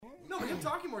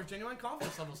talking more genuine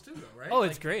confidence levels too, though, right? Oh,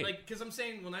 it's great. Like, because I'm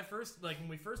saying when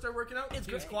we first started working out,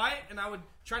 he was quiet, and I would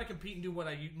try to compete and do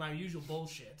my usual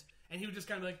bullshit, and he would just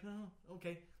kind of be like, oh,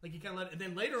 okay, like he kind of let it. And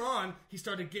then later on, he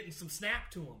started getting some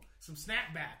snap to him, some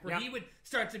snap back, where he would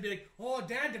start to be like, oh,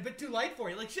 Dan, it's a bit too light for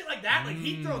you, like shit like that. Like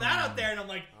he'd throw that out there, and I'm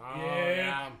like,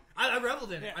 yeah. I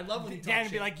reveled in it. I love when he talks Dan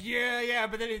would shit. be like, yeah,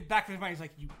 but then in the back of his mind, he's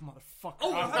like, you motherfucker,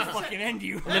 Oh, I'll fucking end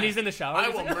you. And then he's in the shower. I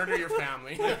will murder your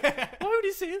family. Why would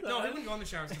he say that? No, I wouldn't go in the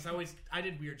showers because I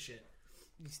did weird shit.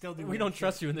 You still do. We don't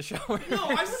trust you in the shower. No, I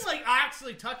wouldn't like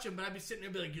actually touch him, but I'd be sitting there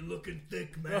and be like, "You're looking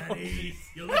thick, Matty.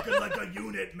 You're looking like a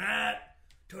unit, Matt.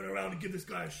 Turn around and give this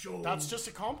guy a show." That's just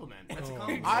a compliment. That's a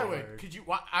compliment. I would. Could you?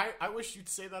 I wish you'd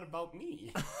say that about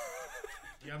me.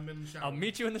 Yeah, I'm in the shower. I'll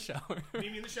meet you in the shower.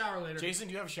 Meet me in the shower later. Jason,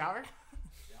 do you have a shower?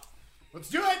 Yeah. Let's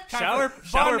do it. Shower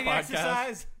Bonding podcast.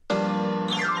 exercise.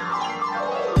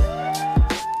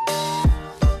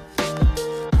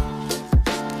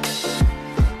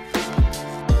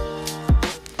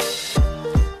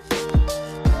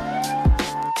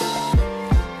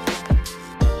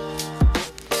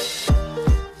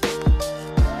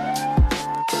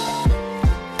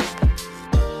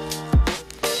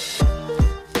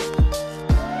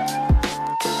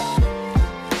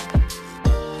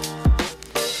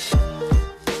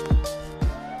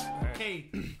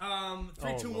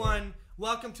 Three, two, one.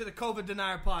 Welcome to the COVID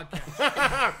Denier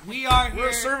Podcast. We are here.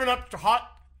 We're serving up to hot,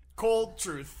 cold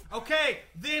truth. Okay,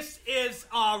 this is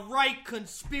a right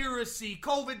conspiracy.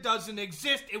 COVID doesn't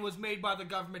exist. It was made by the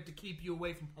government to keep you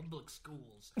away from public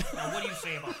schools. Now, what do you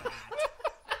say about that?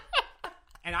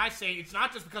 And I say it's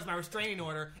not just because of my restraining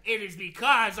order. It is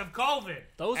because of COVID.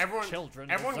 Those children.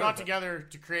 Everyone got together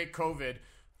to create COVID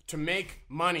to make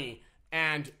money,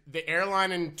 and the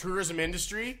airline and tourism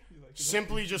industry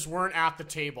simply just weren't at the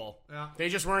table. Yeah. They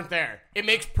just weren't there. It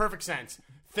makes perfect sense.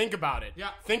 Think about it.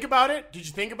 Yeah. Think about it. Did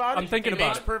you think about it? I'm thinking about it.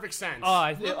 It makes perfect sense. Oh,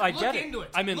 I Look get into it. it.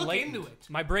 I'm Look enlightened. into it.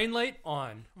 My brain light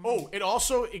on. Oh, it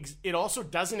also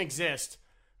doesn't exist,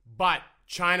 but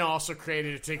China also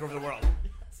created it to take over the world.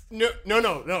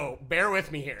 No. Bear with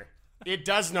me here. It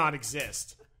does not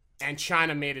exist, and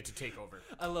China made it to take over.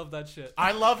 I love that shit.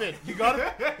 I love it. You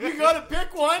gotta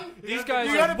pick one. These guys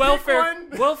you are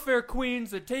gotta welfare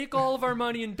queens that take all of our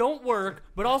money and don't work,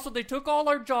 but also they took all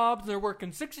our jobs. They're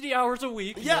working 60 hours a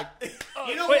week. Yeah.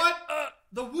 You know what?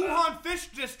 The Wuhan Fish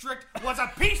District was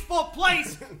a peaceful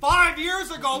place 5 years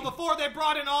ago before they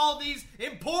brought in all these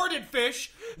imported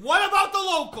fish. What about the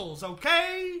locals,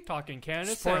 okay? Talking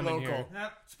Canada Sport salmon local.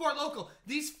 here. Sport local.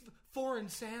 These foreign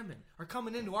salmon are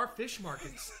coming into our fish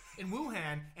markets in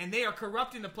Wuhan, and they are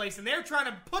corrupting the place, and they're trying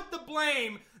to put the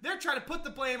blame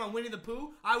on Winnie the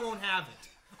Pooh. I won't have it.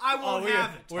 I won't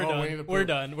have it. We're Winnie the done. Pooh. We're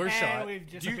done. We're And shot. we've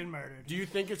just been murdered. Do you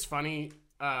think it's funny?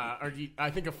 I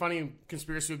think a funny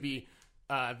conspiracy would be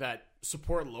that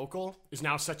support local is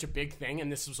now such a big thing,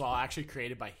 and this was all actually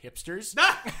created by hipsters,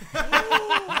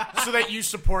 so that you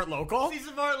support local. See,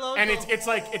 support local. And it's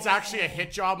like it's actually a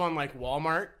hit job on like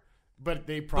Walmart, but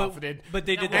they profited. But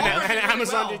they did Now, that. Walmart and did really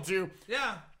Amazon well. did too.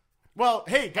 Yeah. Well,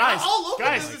 hey guys, all local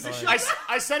businesses should-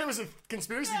 I said it was a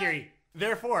conspiracy theory.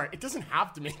 Therefore, it doesn't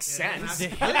have to make sense.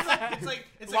 It's like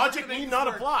Logic need not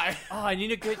apply. Oh, I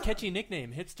need a good catchy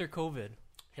nickname. Hipster COVID.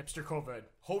 Hipster COVID.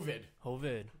 Hovid.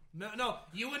 Hovid. No,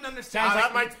 you wouldn't understand.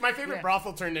 My favorite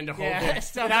brothel turned into Hovid. Yeah, It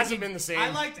sounds hasn't been the same. I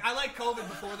like COVID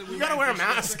before the. You gotta wear a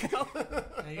mask. Yeah,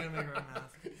 you gotta make her a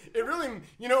mask. It really,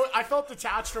 I felt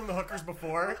detached from the hookers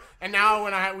before, and now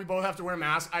when we both have to wear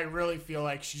masks, I really feel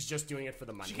like she's just doing it for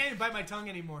the money. She can't even bite my tongue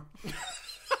anymore.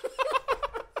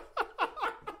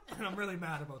 And I'm really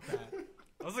mad about that.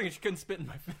 I was thinking she couldn't spit in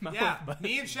my mouth. Yeah, but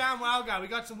me and ShamWow guy, we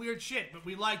got some weird shit, but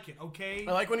we like it, okay?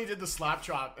 I like when he did the slap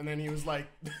chop, and then he was like,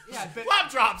 Yeah, but-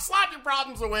 slap chop, slap your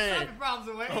problems away. Slap your problems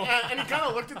away. And he kind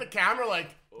of looked at the camera like,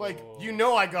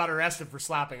 I got arrested for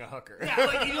slapping a hooker. Yeah,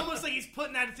 like he almost like he's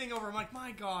putting that thing over. I'm like,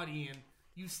 my God, Ian,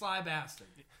 you sly bastard.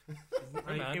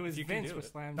 Hey, man, It was you can Vince do with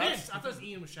it. Slam. Vince, I thought it was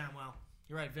Ian with ShamWow.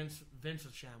 You're right, Vince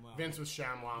was ShamWow. Vince was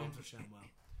ShamWow. Vince was ShamWow.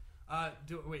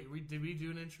 Did we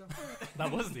do an intro?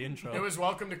 That was the intro. It was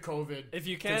Welcome to COVID. If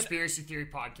you can't- Conspiracy Theory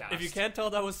Podcast. If you can't tell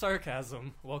that was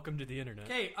sarcasm, welcome to the internet.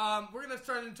 Okay, we're gonna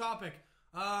start a new topic.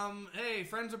 Hey,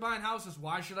 friends are buying houses.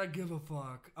 Why should I give a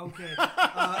fuck? Okay.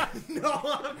 No,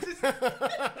 I'm just.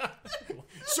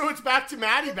 So it's back to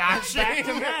Maddie bashing. Back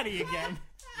to Maddie again.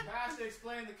 You have to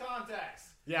explain the context.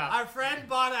 Yeah. Our friend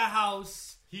bought a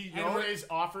house. He and always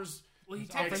offers. Well, he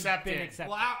Accepted. Accepted.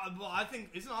 Well, I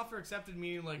think isn't offer accepted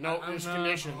meaning like No, I don't there's know.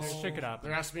 conditions. Oh. Check it out.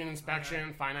 There has to be an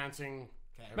inspection, financing.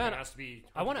 Okay. Man, There has to be.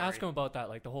 I want to ask him about that,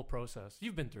 like the whole process.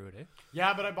 You've been through it, eh?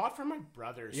 Yeah, but I bought from my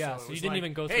brother. Yeah, it so you was didn't like,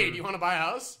 even go Hey, through- do you want to buy a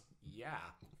house? Yeah.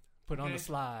 Put on Okay. the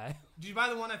sly. Did you buy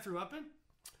the one I threw up in?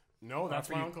 No, that's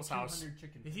my uncle's house.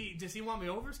 Does he want me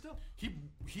over still?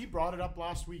 He brought it up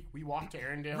last week. We walked to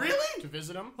Arendelle Really? to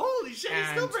visit him. Holy shit! He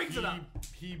still brings it up.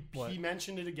 He What?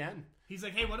 mentioned it again. He's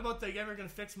like, hey, what about you ever gonna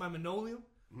fix my linoleum?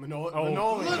 Linoleum. I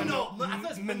thought it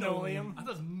was Linoleum. I thought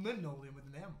it was linoleum with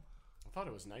an M. I thought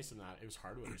it was nice in that. It was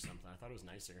hardwood or something. I thought it was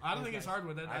nicer. I don't think it's hard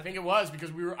with it. I think it was because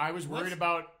I was worried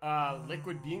about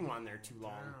liquid being on there too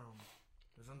long.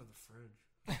 It was under the fridge.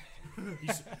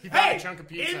 He found Hey, a chunk of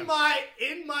pizza. in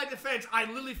my defense, I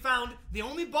literally found the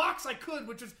only box I could,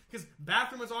 which was because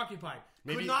bathroom was occupied.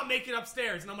 Maybe- Could not make it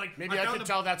upstairs, and I'm like, Maybe I could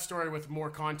tell that story with more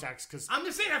context because I'm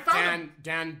just saying, I found them.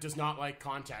 Dan does not like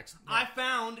context. I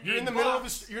found. You're in the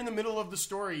middle of the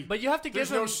story. But you have to give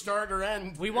There's no him. start or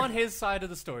end. We want his side of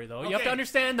the story, though. You have Okay. to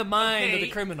understand the mind of the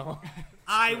Okay. criminal.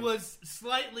 I was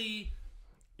slightly.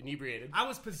 Inebriated. I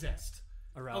was possessed.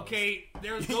 Aroused. Okay,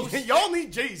 there was ghosts. Y'all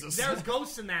need Jesus. There was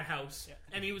ghosts in that house,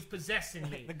 and he was possessing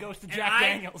me. The ghost of And Jack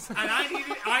Daniels. And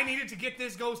I needed to get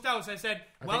this ghost out. So I said,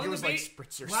 think it was like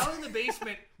spritzers. while in the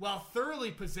basement, while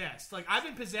thoroughly possessed, like I've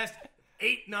been possessed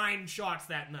 8-9 shots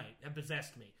that night have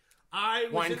possessed me. I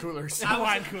was Wine in, coolers. I was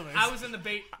Wine in- coolers. I was in the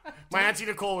bait. My Auntie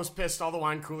Nicole was pissed. All the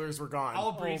wine coolers were gone.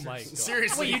 All Oh breezers. my god.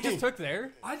 Seriously. Wait, you just took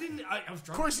there? I didn't. I was drunk.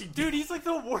 Of course he did. Dude, he's like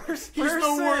the worst He's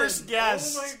the worst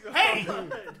guest. Oh my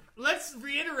god. Hey, let's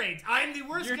reiterate. I am the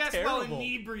worst You're guest while terrible.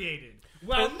 inebriated.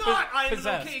 Well, Pos- not. I am an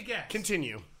possessed. okay guest.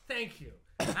 Continue. Thank you.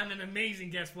 I'm an amazing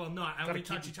guest. Well, not. I only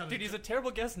touch each other. Dude, he's a terrible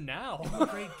guest now. I'm a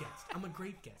great guest. I'm a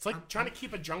great guest. It's like trying to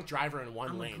keep a drunk driver in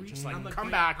one lane. Just like, I'm a come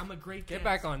great- back. I'm a great Get guest.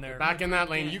 back on there. Back in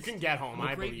that lane. guest. You can get home. I'm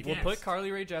a I great believe. guest. We'll put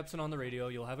Carly Rae Jepsen on the radio.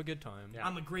 You'll have a good time. Yeah.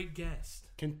 I'm a great guest.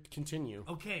 Continue.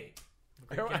 Okay.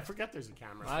 I forget there's a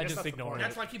camera. I guess just that's the ignore point. it.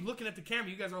 That's why I keep looking at the camera.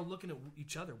 You guys are all looking at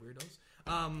each other, weirdos.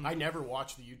 I never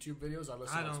watch the YouTube videos. I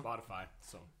listen I on don't. Spotify.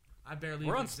 So I barely.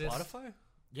 We're even on exist. Spotify?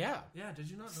 yeah. Yeah. Did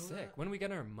you not know Sick. that? When are we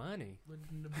getting our money?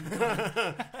 From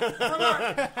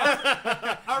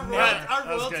our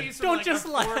was royalties from Don't like just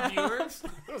our 4 laugh. viewers.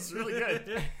 That was really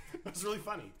good. That was really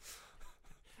funny.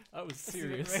 That was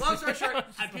serious. Long story short,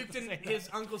 I puked in his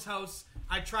uncle's house.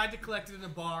 I tried to collect it in a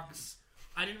box.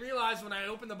 I didn't realize when I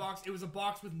opened the box, it was a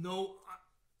box with no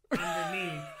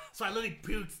underneath. So I literally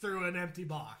puked through an empty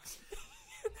box.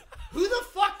 Who the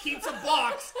fuck keeps a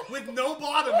box with no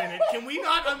bottom in it? Can we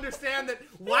not understand that?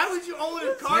 Why would you own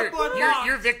a cardboard box?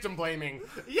 You're victim blaming.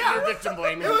 Yeah. You're victim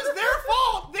blaming. It was their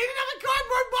fault. They didn't have a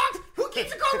cardboard box. Who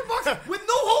keeps a cardboard box with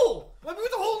no hole? What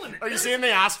with a hole in it? Are you saying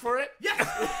they asked for it? Yes.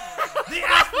 They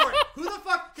asked for it. Who the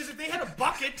fuck? Because if they had a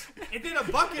bucket,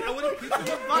 I would have puked in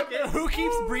the bucket. Who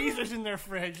keeps breezers in their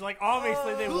fridge? Like,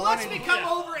 obviously they Who wanted. lets me come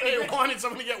over and They rip, wanted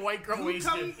someone to get white girl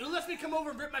wasted. who lets me come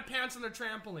over and rip my pants on their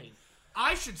trampoline?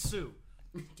 I should sue.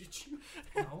 Did you?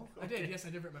 No, I did. Yes, I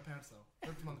did rip my pants though.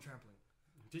 Ripped them on the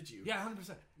trampoline. Did you? Yeah,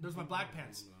 100%. Those were my black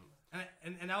pants,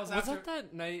 and I was Was after.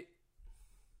 that night?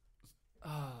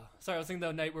 Sorry, I was thinking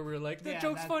that night where we were like, the Yeah,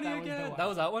 joke's that- funny that was the again. one. That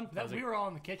was that one? That, we were all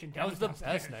in the kitchen. that was the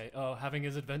downstairs. best night. Oh, having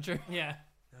his adventure. Yeah.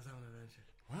 That's not an adventure.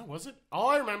 Well, was it? All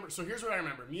I remember. So here's what I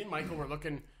remember. Me and Michael were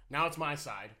looking. Now it's my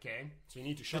side. Okay. So you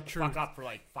need to shut the fuck up for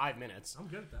like 5 minutes. I'm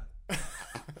good at that.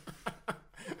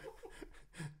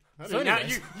 So Now,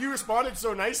 anyways. you responded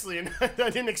so nicely, and I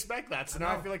didn't expect that. So now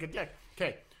I feel like a dick.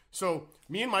 Okay. So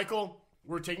me and Michael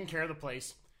were taking care of the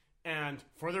place, and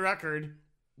for the record,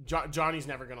 Johnny's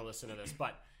never gonna listen to this,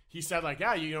 but he said like,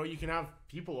 yeah, you can have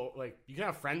people like you can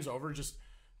have friends over, just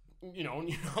you're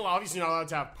obviously not allowed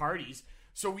to have parties.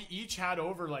 So we each had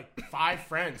over like 5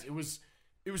 friends. It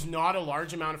was not a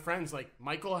large amount of friends. Like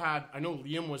Michael had, I know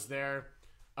Liam was there,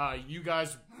 you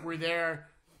guys were there,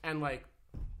 and like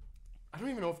I don't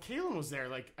even know if Kaylin was there.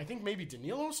 Like I think maybe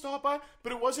Danilo stopped by,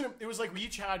 but it wasn't. It was like we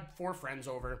each had 4 friends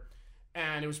over,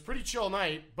 and it was a pretty chill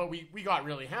night. But we got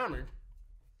really hammered,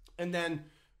 and then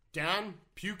Dan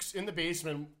pukes in the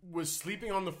basement, was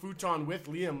sleeping on the futon with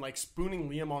Liam, like spooning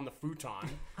Liam on the futon.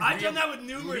 I've done that with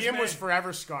numerous Liam men. was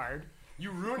forever scarred.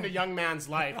 You ruined a young man's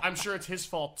life. I'm sure it's his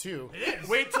fault too. It is.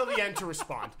 Wait till the end to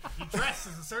respond. He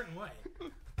dresses a certain way.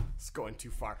 It's going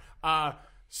too far.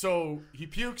 So he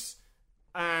pukes,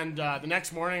 and the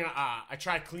next morning I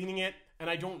try cleaning it, and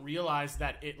I don't realize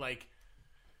that it like,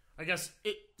 I guess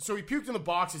it. So he puked in the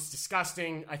box. It's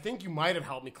disgusting. I think you might have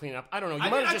helped me clean it up. I don't know. You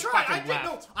might have just tried. fucking left.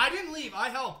 No, I didn't leave. I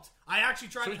helped. I actually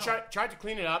tried So to we help. tried to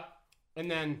clean it up,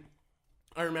 and then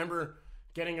I remember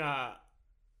getting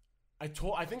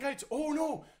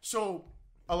So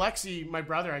Alexi, my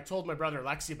brother, I told my brother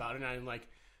Alexi about it, and I'm like,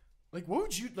 what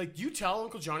would you, like, do you tell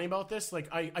Uncle Johnny about this? Like,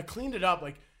 I cleaned it up.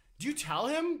 Like, do you tell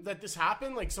him that this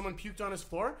happened? Like, someone puked on his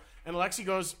floor? And Alexi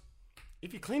goes,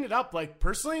 if you clean it up, like,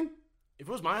 personally, if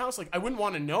it was my house, like, I wouldn't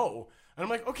want to know. And I'm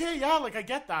like, okay, yeah, like I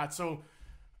get that. So,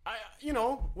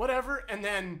 whatever. And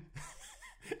then,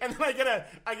 I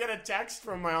get a text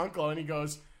from my uncle, and he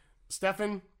goes,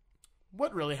 Stefan,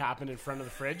 what really happened in front of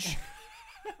the fridge?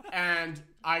 And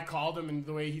I called him, and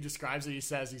the way he describes it,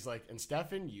 he's like, and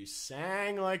Stefan, you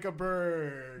sang like a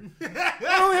bird.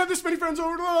 I only had this many friends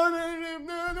over.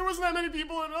 There wasn't that many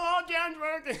people. And Dan's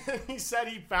work. And he said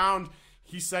he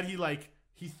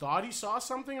thought he saw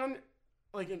something on,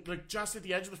 like just at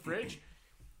the edge of the fridge,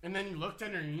 and then he looked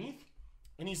underneath,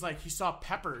 and he's like, he saw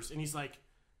peppers, and he's like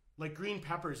green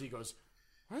peppers. He goes,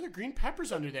 why are there green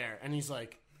peppers under there? And he's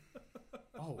like,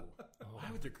 oh,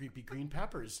 why would there be green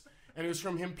peppers? And it was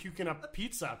from him puking up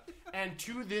pizza. And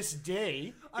to this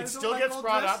day, it still gets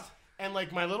brought up. And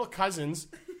like my little cousins,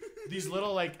 these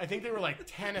little, like, I think they were like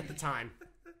 10 at the time,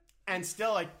 and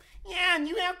still like, yeah, and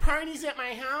you have parties at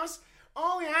my house?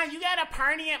 Oh yeah, you got a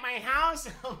party at my house?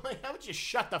 I'm like, how would you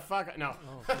shut the fuck up? No.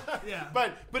 Yeah.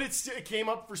 But it came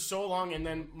up for so long. And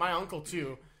then my uncle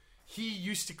too, he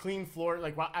used to clean floor,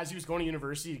 like as he was going to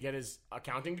university to get his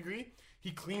accounting degree.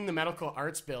 He cleaned the medical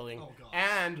arts building. Oh, God.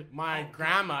 And my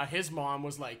grandma, his mom,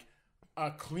 was like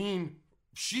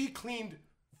she cleaned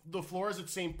the floors at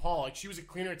St. Paul. Like, she was a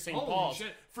cleaner at St. Paul's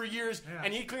for years. Yeah.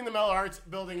 And he cleaned the medical arts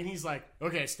building, and he's like,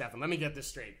 okay, Stefan, let me get this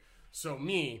straight. So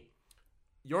me,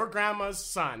 your grandma's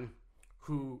son,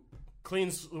 who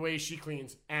cleans the way she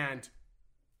cleans, and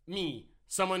me,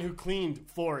 someone who cleaned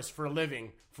floors for a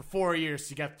living for 4 years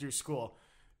to get through school,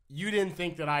 you didn't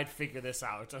think that I'd figure this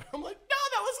out. And I'm like, no,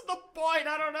 that wasn't the point.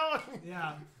 I don't know.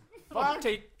 Yeah.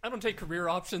 I don't take career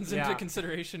options into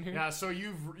consideration here. Yeah, so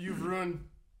you've ruined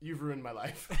my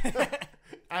life.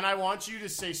 And I want you to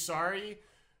say sorry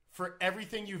for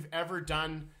everything you've ever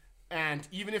done. And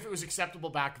even if it was acceptable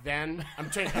back then, I'm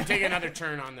taking another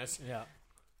turn on this. Yeah.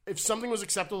 If something was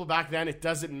acceptable back then, it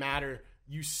doesn't matter.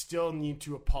 You still need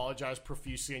to apologize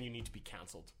profusely, and you need to be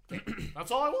canceled.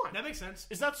 That's all I want. That makes sense.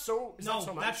 Is that so? No,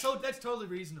 so much? that's totally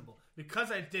reasonable.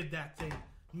 Because I did that thing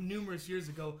numerous years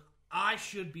ago, I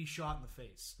should be shot in the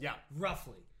face. Yeah.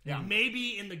 Roughly. Yeah.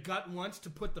 Maybe in the gut once to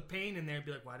put the pain in there and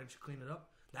be like, why didn't you clean it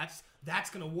up? That's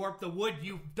gonna warp the wood,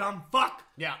 you dumb fuck.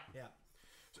 Yeah. Yeah.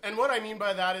 And what I mean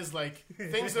by that is like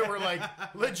things that were like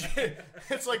legit.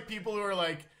 It's like people who are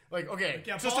like okay,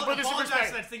 yeah, just to put this in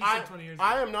perspective, that thing you said 20 years ago.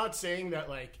 I am not saying that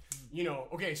like,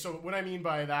 okay, so what I mean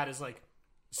by that is like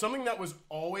something that was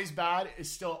always bad is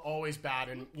still always bad,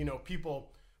 and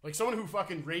people like someone who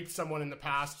fucking raped someone in the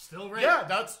past, still rape. Yeah,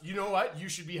 that's, what, you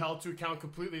should be held to account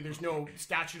completely. There's no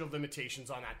statute of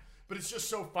limitations on that. But it's just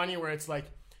so funny where it's like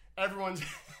everyone's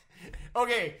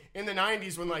okay, in the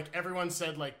 90s when like everyone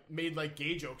said like made like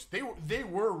gay jokes, they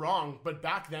were wrong, but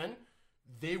back then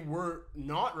they were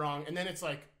not wrong. And then it's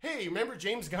like, hey, remember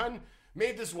James Gunn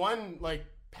made this one like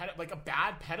a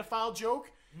bad pedophile joke?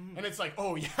 And it's like,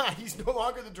 oh yeah, he's no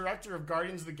longer the director of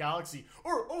Guardians of the Galaxy.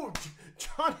 Or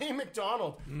John A.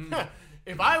 McDonald.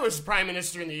 If I was prime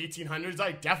minister in the 1800s,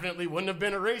 I definitely wouldn't have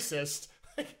been a racist.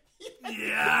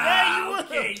 Yeah, you would.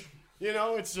 Okay.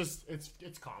 It's just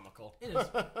it's comical. It is.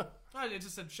 It's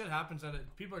just that shit happens.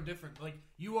 That people are different. Like,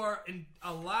 you are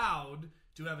allowed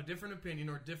to have a different opinion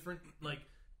or different like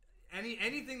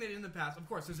anything that in the past. Of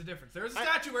course, there's a difference. There's a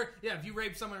statute where if you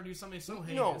rape someone or do something so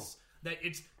heinous that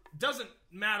it's doesn't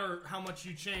matter how much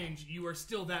you change, you are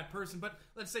still that person. But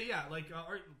let's say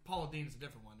Paula Dean is a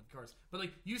different one, of course. But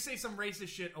like, you say some racist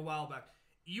shit a while back.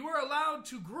 You are allowed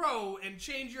to grow and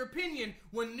change your opinion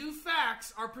when new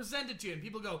facts are presented to you. And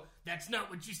people go, that's not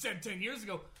what you said 10 years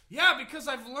ago. Yeah, because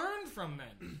I've learned from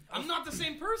then. I'm not the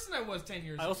same person I was 10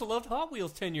 years ago. I also loved Hot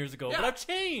Wheels 10 years ago, but I've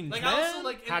changed, like, man. I also,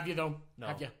 like, have you, though? No.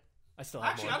 Have you? I still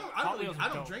have more. I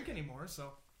don't drink anymore,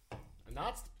 so... And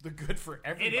that's the good for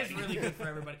everybody. It is really good for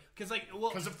everybody. Because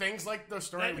of things like the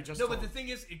story we just told. No, but the thing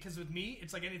is, because with me,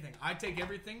 it's like anything. I take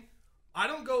everything... I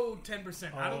don't go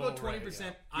 10%. I don't go 20%.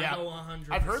 Right, I go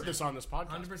 100%. I've heard this on this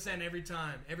podcast. 100% every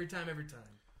time. Every time.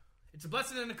 It's a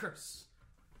blessing and a curse.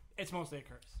 It's mostly a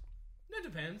curse. It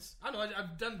depends. I don't know.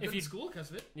 I've done good in school because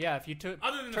of it. Yeah, if you turn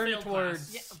it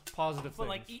towards positive but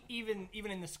things. Like even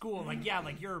in the school, like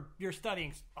you're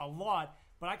studying a lot,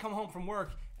 but I come home from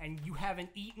work and you haven't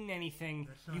eaten anything,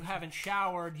 you haven't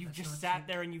showered, you've just sat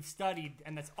there and you've studied,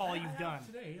 and that's all you've done.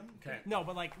 Today, okay. No,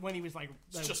 but like when he was like,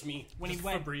 it's just me. When just he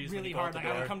went Febreze really hard, like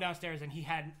I would come downstairs and he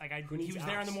had he was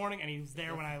there in the morning and he was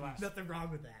there when I left. Nothing wrong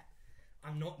with that.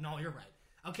 No, you're right.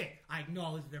 Okay, I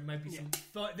acknowledge there might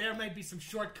be some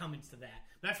shortcomings to that.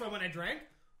 That's why when I drank,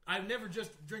 I never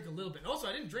just drink a little bit. Also,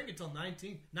 I didn't drink until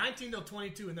 19 till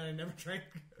 22, and then I never drank.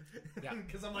 Yeah,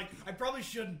 because I'm like, I probably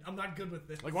shouldn't. I'm not good with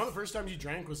this. Like, one of the first times you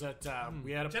drank was at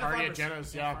we had a party at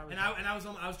Jenna's. Yeah, and I was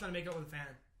trying to make out with a fan.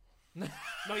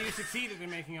 No, you succeeded in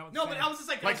making out with No, the but fan. I was just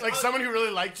like... Like someone who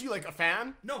really liked you, like a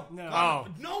fan? No. No.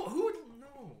 God, no, who would...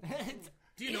 No.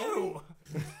 Do you know?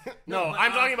 No, but,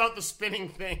 I'm talking about the spinning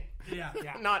thing. Yeah.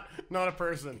 Not a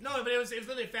person. No, but it was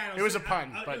literally a fan. It was a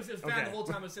pun, but it was a fan okay. the whole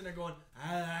time. I was sitting there going,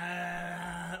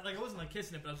 like I wasn't like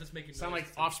kissing it, but I was just making Sound noise.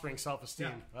 like Offspring self-esteem.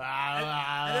 Yeah.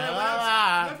 And then I went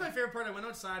outside. That's my favorite part. I went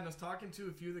outside and I was talking to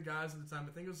a few of the guys at the time.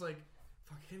 I think it was like,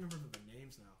 fuck, I can't remember their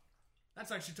names now.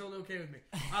 That's actually totally okay with me.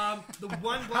 The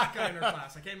one black guy in our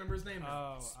class. I can't remember his name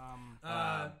now.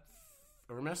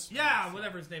 Hermes? Yeah,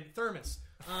 whatever his name. Thermos.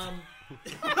 No, I thought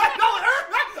his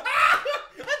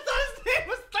name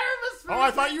was Thermos. Oh,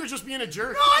 I thought you were just being a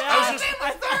jerk. No,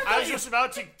 I was just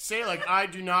about to say, like, I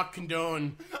do not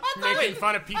condone making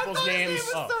fun of people's names.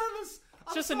 His name was Thermos.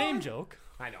 It's just a name joke.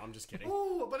 I know, I'm just kidding.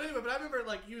 Oh, but anyway, I remember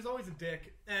like he was always a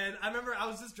dick, and I remember I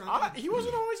was just drunk. He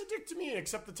wasn't always a dick to me,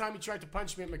 except the time he tried to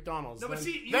punch me at McDonald's. No, but then,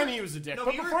 see, then he was a dick. no,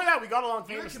 but you were- before that, we got along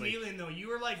You were a famously. chameleon though. You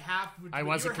were like half. I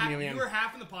was you a were half- chameleon. You were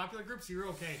half in the popular group, so you were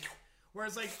okay.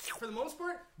 Whereas like for the most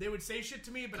part, they would say shit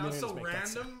to me, but I was so Chameleons make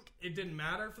that random, it didn't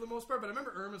matter for the most part. But I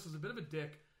remember Hermes was a bit of a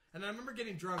dick, and I remember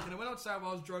getting drunk, and I went outside while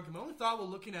I was drunk, and my only thought while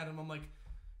looking at him, I'm like,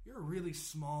 "You're a really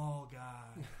small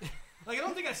guy." Like I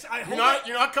don't think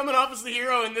You're not coming off as the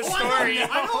hero in this story.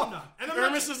 I know I'm not. And I'm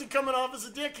Hermes isn't coming off as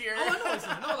a dick here. Oh, I know it's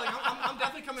not. No, like I'm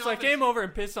definitely coming. So I off came over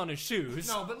and pissed on his shoes.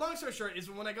 No, but long story short is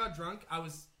when I got drunk,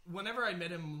 whenever I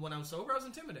met him when I was sober, I was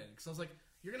intimidated because I was like,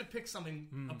 "You're gonna pick something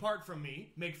apart from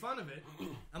me, make fun of it."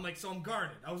 I'm like, so I'm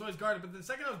guarded. I was always guarded, but the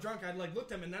second I was drunk, I like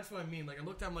looked at him, and that's what I mean. Like I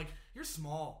looked at him, like you're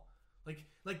small. I'm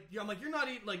like you're not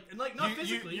eating not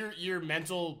physically. Your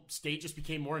mental state just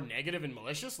became more negative and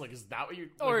malicious. Like, is that what you?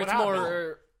 Or like, it's what happened?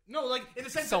 more No, like in the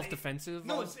sense self-defensive.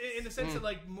 No, it's in the sense that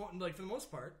like more, like for the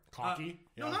most part, Cocky?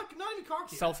 No, Yeah. not even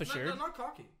cocky. Self-assured? Not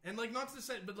cocky, and like not to the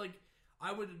sense, but like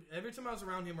I would every time I was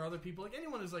around him or other people, like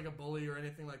anyone who's like a bully or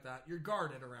anything like that, you're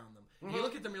guarded around them. And you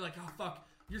look at them, you're like, oh fuck,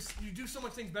 you do so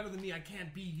much things better than me. I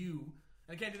can't be you.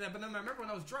 I can't do that. But then I remember when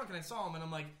I was drunk and I saw him, and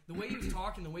I'm like, the way he was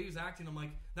talking, the way he was acting, I'm like,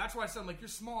 that's why I said, I'm like, you're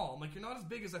small. I'm like, you're not as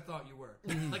big as I thought you were.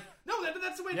 Like, no,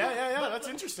 that's the way. Yeah. But, That's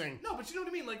interesting. No, but you know what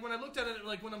I mean. Like when I looked at it,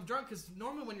 like when I'm drunk, because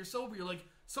normally when you're sober, you're like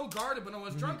so guarded. But when I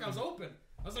was drunk, I was open.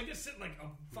 I was like just sitting like a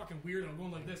fucking weirdo,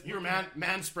 going like this. You were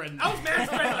man spreading. I was man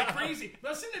spreading like crazy. But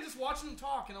I was sitting there just watching him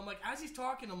talk, and I'm like, as he's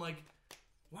talking, I'm like,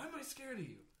 why am I scared of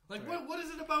you? Like, what is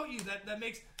it about you that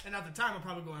makes... And at the time, I'm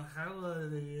probably going, like,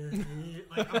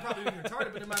 I'm probably being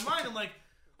retarded, but in my mind, I'm like,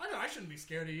 I know I shouldn't be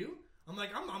scared of you. I'm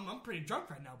like, I'm pretty drunk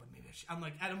right now, but maybe I should. I'm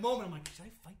like, at a moment, I'm like, should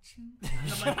I fight you?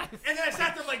 And, I'm like, and then I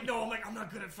sat there, like, no, I'm not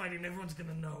good at fighting. Everyone's going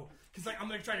to know. Because, like, I'm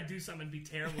going to try to do something and be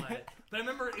terrible at it. But I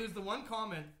remember it was the one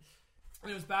comment, and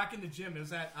it was back in the gym. It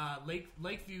was at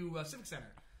Lakeview Civic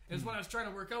Center. It was when I was trying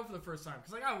to work out for the first time.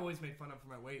 Because, like, I always made fun of him for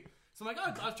my weight. So I'm like, I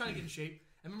was trying to get in shape.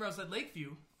 I remember I was at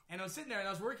Lakeview, and I was sitting there, and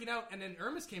I was working out, and then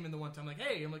Hermes came in the one time, like,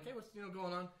 hey, what's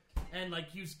going on? And like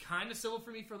he was kind of civil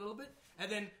for me for a little bit, and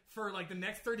then for like the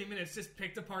next 30 minutes, just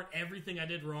picked apart everything I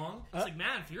did wrong. It's like,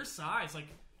 man, for your size, like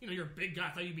you're a big guy.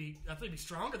 I thought you'd be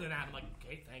stronger than that. I'm like,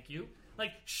 okay, thank you.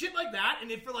 Like shit like that, and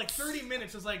then for like 30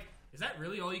 minutes, I was like, is that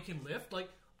really all you can lift? Like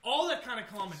all that kind of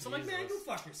comments. I'm like, man, go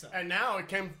fuck yourself. And now it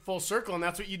came full circle, and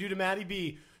that's what you do to Maddie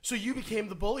B. So you became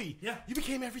the bully. Yeah. You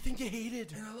became everything you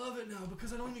hated. And I love it now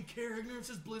because I don't even care.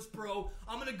 Ignorance is bliss, bro.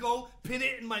 I'm gonna go pin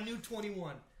it in my new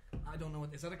 21. I don't know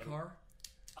what is that a car?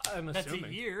 I'm That's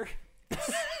assuming. a year. I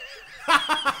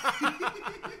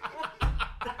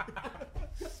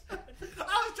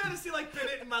was trying to see like pin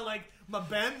it in my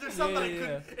Benz or something. Yeah.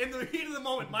 I couldn't, in the heat of the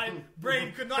moment, my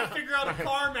brain could not figure out a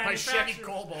car My Chevy manufacturer.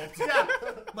 Cobalt. Yeah,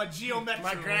 my Geo Metro.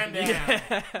 My Grand-Am.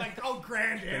 Yeah. Like, oh,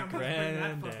 Grand Am. Bring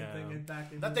that fucking Grand-Am. thing in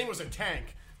back in. That thing was a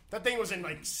tank. That thing was in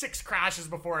like 6 crashes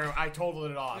before I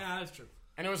totaled it off. Yeah, that's true.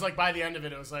 And it was like by the end of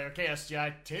it, it was like, okay,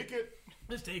 SGI, take it.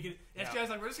 Just take it. SGI's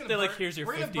like, we're just gonna They're burn, like, here's your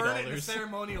we're gonna burn it in a $50.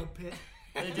 ceremonial pit.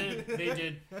 They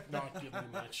did not give me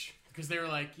much. Because they were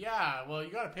like, yeah, well,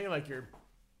 you got to pay like your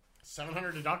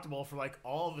 $700 deductible for like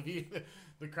all of the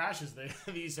crashes that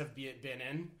these have been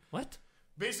in. What?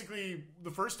 Basically,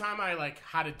 the first time I like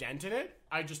had a dent in it,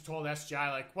 I just told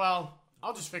SGI like, well,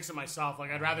 I'll just fix it myself.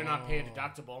 Like, I'd rather not pay a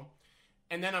deductible.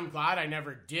 And then I'm glad I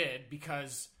never did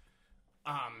because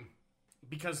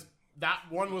that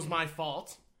one was my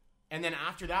fault. And then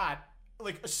after that,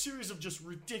 like a series of just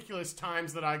ridiculous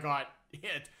times that I got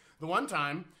hit. The one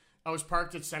time I was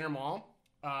parked at Center Mall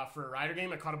for a Rider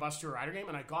game. I caught a bus to a Rider game,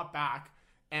 and I got back,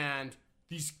 and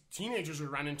these teenagers were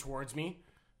running towards me,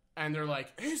 and they're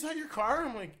like, "Hey, is that your car?"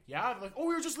 I'm like, "Yeah." They're like, "Oh,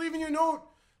 we were just leaving you a note.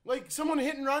 Like, someone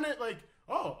hit and run it." Like,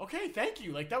 "Oh, okay, thank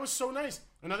you." Like, that was so nice.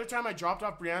 Another time I dropped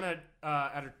off Brianna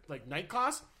at her like night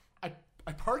class.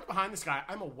 I park behind this guy.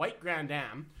 I'm a white Grand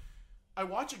Am. I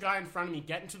watch a guy in front of me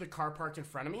get into the car parked in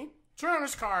front of me, turn on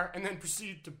his car, and then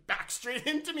proceed to back straight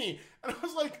into me. And I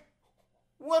was like,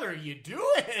 what are you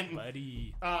doing?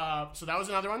 Buddy. So that was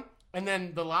another one. And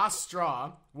then the last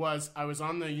straw was I was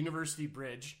on the University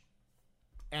Bridge,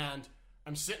 and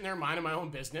I'm sitting there minding my own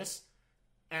business,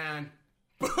 and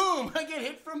boom, I get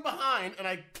hit from behind, and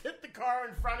I hit the car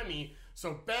in front of me.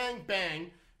 So bang,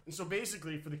 bang. And so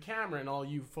basically, for the camera and all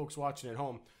you folks watching at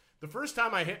home, the first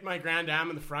time I hit my Grand Am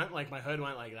in the front, like my hood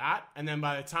went like that. And then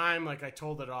by the time like I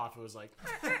told it off, it was like...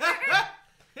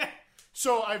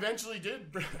 So I eventually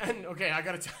did. And okay, I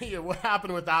got to tell you what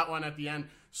happened with that one at the end.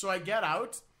 So I get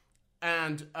out,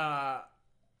 and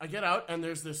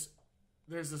there's this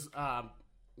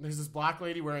black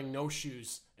lady wearing no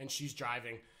shoes, and she's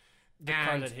driving. The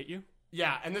car that hit you?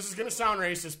 Yeah, and this is going to sound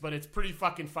racist, but it's pretty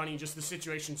fucking funny, just the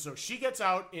situation. So she gets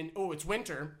out it's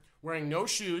winter, wearing no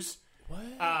shoes,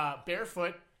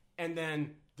 barefoot, and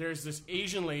then there's this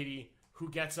Asian lady who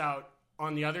gets out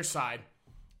on the other side,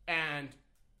 and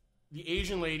the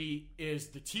Asian lady is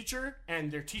the teacher,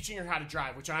 and they're teaching her how to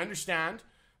drive, which I understand.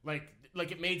 Like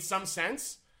it made some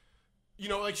sense. You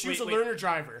know, like she was a learner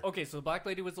driver. Okay, so the black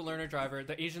lady was the learner driver.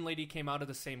 The Asian lady came out of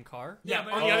the same car? Yeah,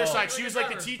 on the other side. She was like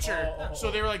the teacher.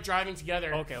 So they were like driving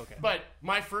together. Okay. But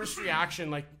my first reaction,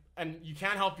 like, and you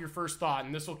can't help your first thought,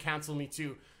 and this will cancel me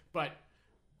too, but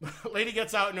lady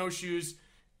gets out, no shoes.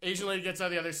 Asian lady gets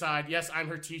out the other side. Yes, I'm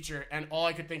her teacher. And all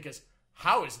I could think is,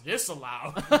 how is this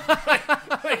allowed?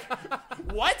 like,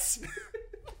 what?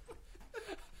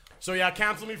 So yeah,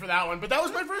 cancel me for that one. But that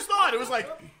was my first thought. It was like,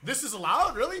 this is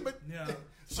allowed, really? But Yeah.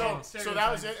 so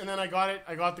that was it. And then I got it.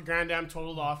 I got the Grand Am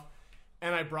totaled off,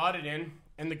 and I brought it in.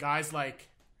 And the guy's like,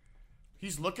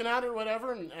 he's looking at it or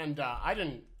whatever. And I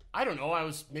don't know. I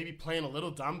was maybe playing a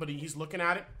little dumb, but he's looking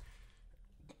at it.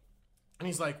 And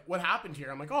he's like, what happened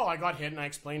here? I'm like, oh, I got hit, and I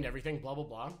explained everything, blah, blah,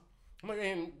 blah. I'm like,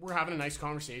 and we're having a nice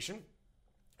conversation.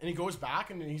 And he goes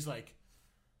back, and he's like,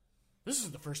 this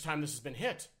is the first time this has been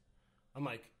hit. I'm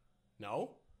like,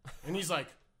 no. And he's like,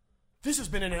 this has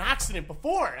been in an accident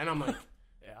before. And I'm like,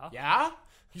 yeah?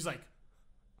 He's like,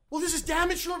 well, this is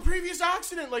damage from a previous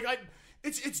accident. Like,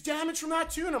 it's damage from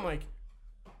that too. And I'm like,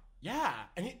 yeah.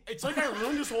 And it's like I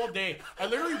ruined his whole day. I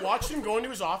literally watched him go into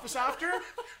his office after,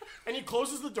 and he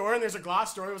closes the door, and there's a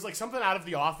glass door. It was like something out of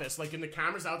The Office, like in the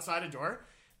cameras outside a door.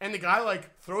 And the guy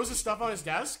like throws his stuff on his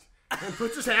desk and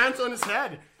puts his hands on his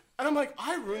head. And I'm like,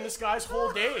 I ruined this guy's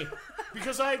whole day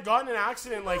because I had gotten in an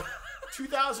accident like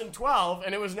 2012,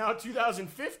 and it was now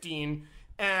 2015,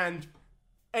 and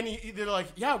they're like,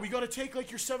 yeah, we got to take like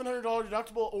your $700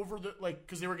 deductible over the, like,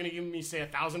 because they were going to give me say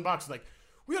 $1,000. Like,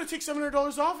 we got to take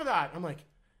 $700 off of that. I'm like,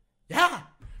 yeah,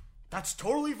 that's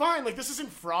totally fine. Like, this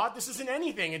isn't fraud. This isn't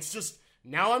anything. It's just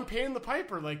now I'm paying the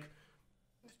piper. Like,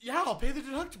 yeah, I'll pay the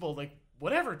deductible. Like,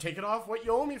 whatever, take it off what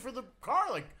you owe me for the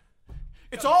car. Like,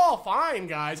 it's all fine,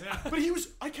 guys. Yeah. But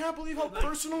I can't believe how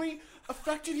personally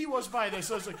affected he was by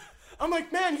this. I'm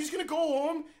like, man, he's going to go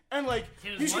home and, like,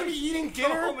 he's going to be eating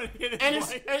dinner.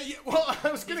 Well,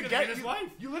 I was going to get his wife.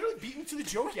 You literally beat me to the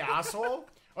joke, you asshole.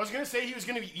 I was going to say he was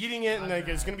going to be eating it and, like,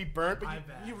 it's going to be burnt, but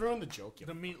you ruined the joke.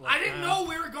 The meatloaf. I didn't know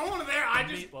we were going there.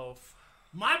 Meatloaf.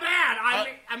 My bad.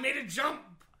 I made a jump.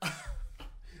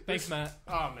 Thanks, Matt.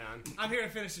 Oh, man. I'm here to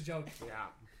finish the joke. Yeah.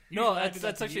 No,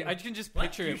 that's actually, I can just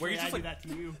picture it where you're just like, that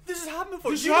to you. this has happened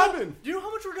before. This happened. Do you know how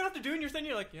much we're going to have to do? And you're saying,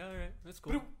 you're like, yeah, all right, that's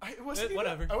cool. But it wasn't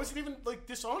whatever. I wasn't even, like,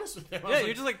 dishonest with him. Yeah,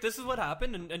 you're just like, this is what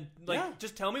happened, and like,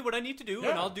 just tell me what I need to do,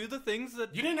 and I'll do the things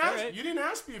that... You didn't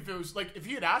ask me if it was, like, if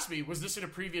you had asked me, was this in a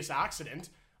previous accident,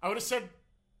 I would have said,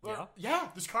 well, yeah,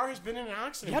 this car has been in an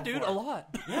accident before. Dude, a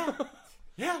lot.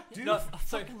 Yeah, dude. No,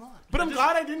 fucking lot. But I'm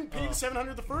glad I didn't pay the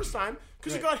 $700 the first time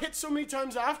because it got hit so many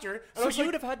times after. And so you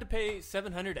would have had to pay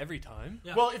 $700 every time?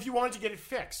 Yeah. Well, if you wanted to get it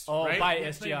fixed. Oh, right? by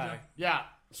SGI. Yeah.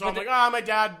 So I'm like, my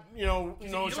dad,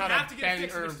 knows how to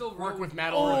bend or work with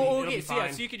metal. Oh, okay. So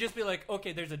you could just be like,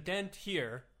 okay, there's a dent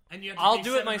here. And you have to I'll pay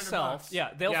do it myself. $700. Yeah,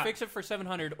 they'll fix it for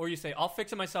 $700, or you say I'll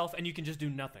fix it myself, and you can just do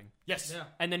nothing. Yes. Yeah.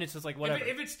 And then it's just like whatever.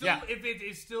 If it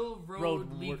is still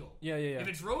road legal. Yeah. If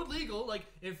it's road legal, like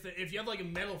if you have like a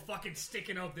metal fucking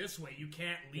sticking out this way, you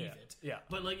can't leave it. Yeah.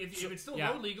 But like if it's still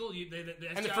road legal,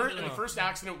 the first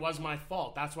accident was my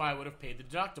fault. That's why I would have paid the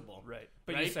deductible. Right.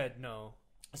 But you said no.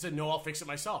 I said, no, I'll fix it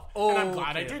myself. Oh, and I'm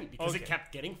glad I didn't because it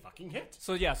kept getting fucking hit.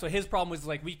 So his problem was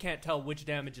like, we can't tell which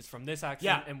damage is from this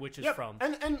accident and which is from.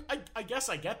 And I guess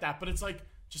I get that, but it's like,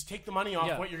 just take the money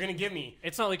off what you're going to give me.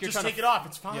 It's not like you're just trying take it off.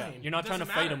 It's fine. Yeah, you're not trying to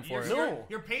fight him for it. No.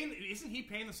 You're paying, isn't he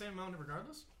paying the same amount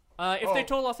regardless? If they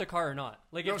total off their car or not.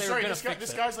 Like, No, if they sorry, were going this to fix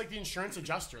this it. guy's like the insurance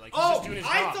adjuster. Like, he's just doing his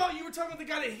I job. thought you were talking about the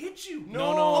guy that hit you.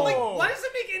 No. I'm like, why does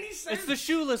it make any sense? It's the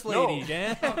shoeless lady, No.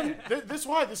 Dan. This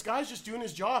why this guy's just doing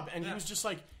his job, and he was just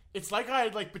like, it's like I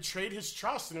had like betrayed his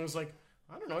trust, and it was like,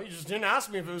 I don't know, you just didn't ask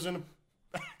me if it was in a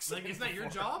accident. Like, isn't that your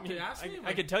job to ask me?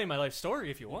 I could tell you my life story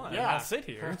if you want. Yeah. I'll sit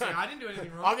here. Like, I didn't do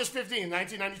anything wrong. August 15,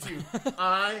 1992.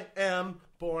 I am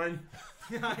born.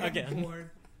 Again.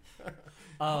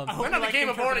 Then I became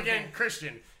a born again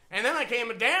Christian, and then I became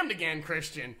a damned again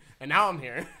Christian, and now I'm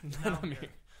here.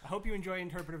 I hope you enjoy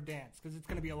interpretive dance because it's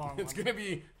going to be a long It's one.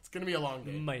 gonna be a long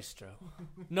day. Maestro.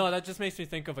 No, that just makes me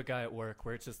think of a guy at work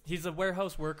where it's just, he's a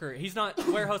warehouse worker. He's not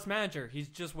warehouse manager. He's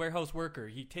just warehouse worker.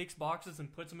 He takes boxes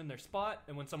and puts them in their spot,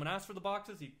 and when someone asks for the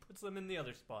boxes, he puts them in the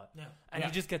other spot. Yeah. And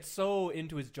he just gets so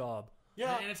into his job.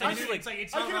 Yeah, And it's like,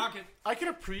 it's not rocket. I can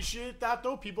appreciate that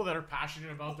though. People that are passionate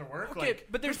about their work, Okay, like,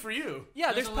 but there's good for you. Yeah,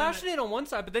 There's there's a limit. passionate on one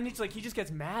side, but then he's like, he just gets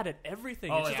mad at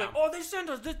everything. Oh, It's just yeah. like, oh, they sent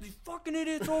us this, these fucking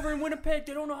idiots over in Winnipeg.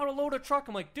 They don't know how to load a truck.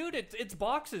 I'm like, dude, it's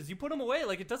boxes. You put them away.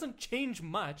 Like, it doesn't change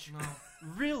much. No.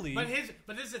 Really. But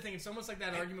this is the thing. It's almost like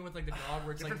that argument with like the dog,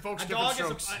 where it's Different like folks, a different dog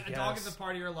strokes. is a dog is a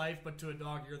part of your life, but to a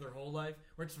dog, you're their whole life.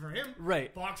 Where it's for him,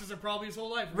 Right. boxes are probably his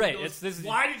whole life. Where Right, he goes, this is-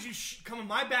 why did you come in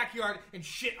my backyard and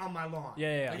shit on my lawn?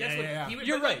 Yeah. Like, that's Yeah. what he would.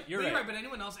 You're but, right, like, you're but right. But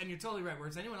anyone else, and you're totally right.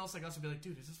 Whereas anyone else like us would be like,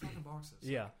 dude, it's just fucking boxes.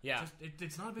 Yeah. Yeah. Just,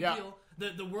 it's not a big Yeah. deal.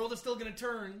 The world is still gonna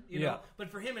turn, you Yeah. know. But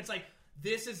for him, it's like,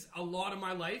 this is a lot of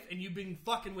my life, and you've been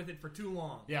fucking with it for too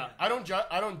long. Yeah, I don't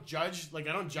judge But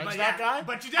that yeah, guy.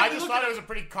 but you I definitely just look thought at it it- was a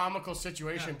pretty comical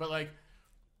situation. Yeah. But like,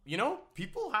 you know,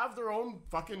 people have their own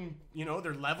fucking, you know,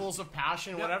 their levels of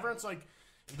passion, Yeah. whatever. It's like,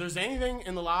 if there's anything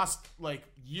in the last like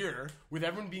year with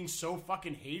everyone being so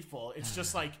fucking hateful, it's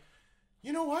just like,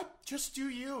 you know what? Just do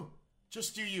you.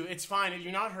 Just do you. It's fine. If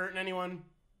you're not hurting anyone,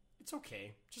 it's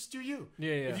okay. Just do you.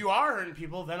 Yeah. If you are hurting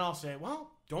people, then I'll say, well,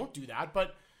 don't do that.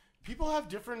 But people have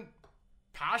different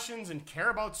passions and care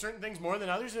about certain things more than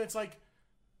others, and it's like,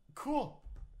 cool.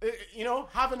 You know,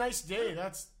 have a nice day.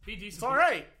 That's Be decent. it's all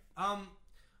right.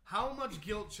 How much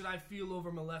guilt should I feel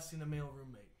over molesting a male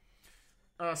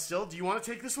roommate? Still, do you want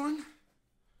to take this one?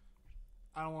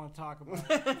 I don't want to talk about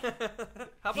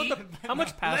it. How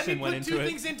much passion Let went me put into two it?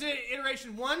 things into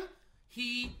iteration. One,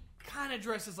 he kind of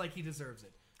dresses like he deserves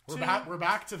it. We're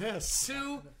back to this.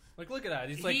 Two, Like, look at that.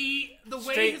 He's like the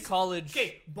way straight his college.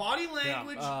 okay, body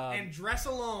language Yeah. and dress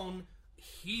alone,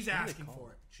 he's asking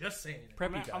for it. Just saying it.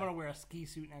 preppy guy. I'm going to wear a ski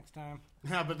suit next time.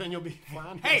 Yeah, but then you'll be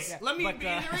fine. Hey, Yeah, let me but, be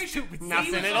iteration. He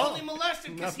Nothing was at all. only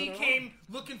molested because he Nothing at all. came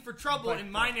looking for trouble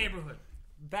in my neighborhood.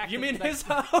 Back You to- mean back his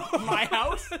to- house? my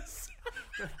house?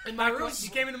 In my room, he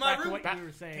came into my Back to room. what you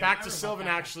were saying. Back to Sylvan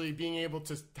actually being able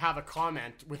to have a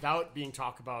comment without being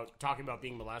talking about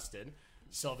being molested.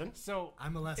 Sylvan, So, I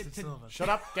molested to- Sylvan. shut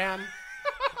up, Dan.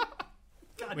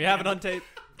 We have it on tape.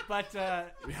 but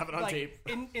We have it on like, tape.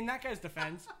 In that guy's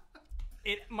defense,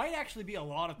 it might actually be a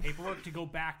lot of paperwork to go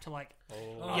back to like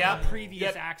Yeah. a previous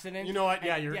Yep. accident. You know what?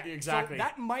 Yeah, And- you're so exactly.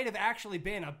 that might have actually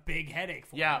been a big headache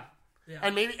for him. Yeah. Yeah.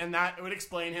 And that would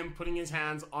explain him putting his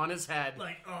hands on his head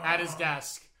Like, at his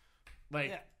desk. Like,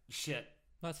 Yeah. shit.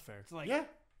 That's fair. It's like, Yeah.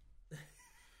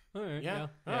 All right, Yeah.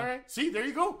 yeah. All right. See, there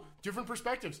you go. Different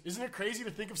perspectives. Isn't it crazy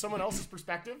to think of someone else's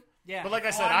perspective? Yeah. But like I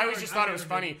said, I I always never- just I thought it never was did.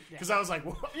 funny because I was like,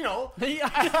 well, you know, Yeah.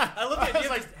 I love the I idea was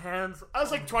of like, just hands. I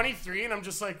was like 23, and I'm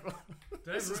just like,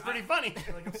 this is pretty funny.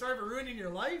 Like, I'm sorry for ruining your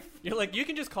life. You're like, you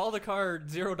can just call the car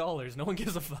 $0. No one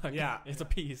gives a fuck. Yeah. It's a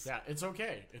piece. Yeah, it's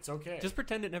okay. It's okay. Just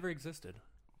pretend it never existed.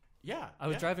 yeah. I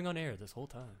was yeah. driving on air this whole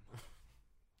time.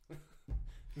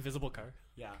 Invisible car.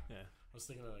 Yeah. Yeah. I was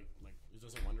thinking of like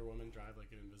doesn't Wonder Woman drive like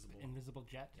an invisible? invisible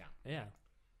jet. Yeah.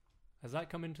 Has that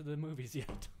come into the movies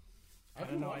yet? I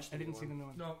don't know. I didn't see the new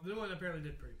one. No, the one apparently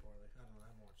did pretty poorly. I don't know. I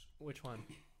haven't watched. Which one?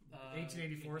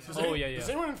 1884. Does Oh, anyone- yeah, yeah. Does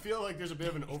anyone feel like there's a bit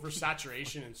of an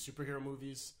oversaturation in superhero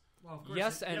movies? Well, of course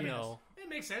Yes it, and I mean, no. It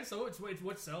makes sense though. It's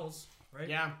what sells, right?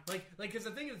 Yeah. Like, because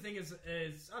the thing is,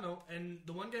 I don't know. And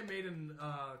the one guy made an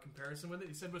comparison with it.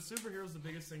 He said, with superheroes, the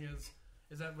biggest thing is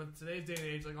that with today's day and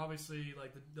age, like obviously,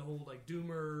 like the whole like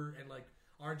doomer and like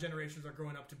our generations are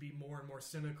growing up to be more and more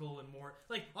cynical and more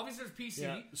like obviously there's PC.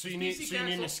 Yeah. So There's you need PC an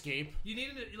cancel. escape. You need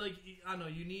like I don't know.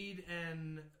 You need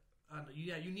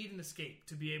you need an escape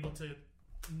to be able to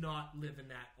not live in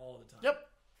that all the time. Yep.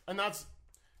 And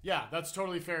that's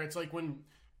totally fair. It's like when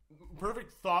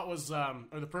perfect thought was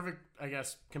or the perfect I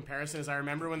guess comparison is I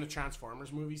remember when the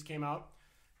Transformers movies came out,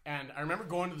 and I remember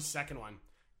going to the second one,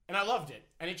 and I loved it,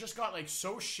 and it just got like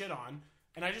so shit on,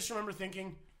 and I just remember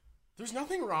thinking, there's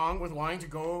nothing wrong with wanting to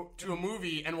go to a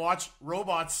movie and watch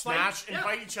robots smash and yeah.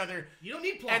 fight each other, You don't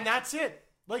need plot. and that's it.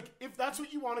 Like, if that's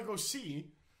what you want to go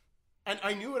see, And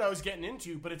I knew what I was getting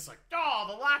into, but it's like,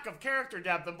 the lack of character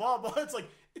depth and blah, blah. It's like,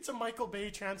 it's a Michael Bay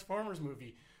Transformers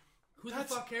movie. Who the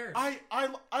fuck cares?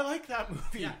 I like that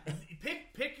movie. Yeah,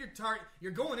 pick your target.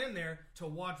 You're going in there to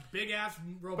watch big ass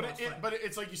robots fight. But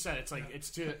it's like you said. It's like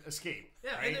it's to escape.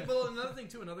 Yeah, right? and well, another thing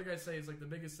too. Another guy says like the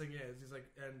biggest thing is he's like,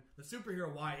 and the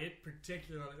superhero why it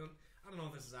particularly. I don't know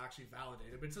if this is actually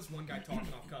validated, but it's just one guy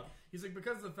talking off cuff. He's like,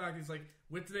 because of the fact he's like,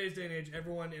 with today's day and age,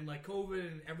 everyone in like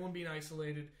COVID and everyone being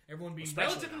isolated, everyone being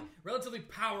relatively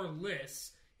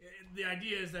powerless. The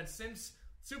idea is that since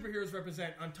superheroes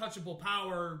represent untouchable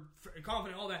power,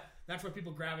 confident, all that. That's where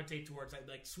people gravitate towards.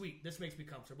 Like, sweet, this makes me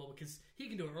comfortable because he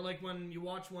can do it. Or like when you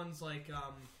watch ones like,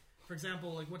 for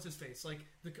example, like what's his face? Like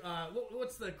the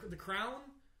what's the Crown?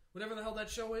 Whatever the hell that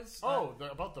show is.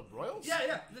 About the royals?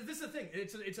 Yeah. This is the thing.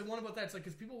 It's a one about that. It's like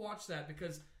because people watch that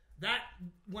because that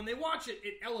when they watch it,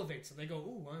 it elevates them. They go,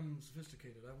 "Ooh, I'm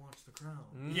sophisticated. I watch The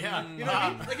Crown." Yeah, you know what I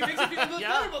mean? Like it makes them feel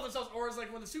better about themselves. Or it's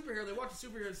like when the superhero, they watch the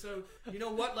superhero. So you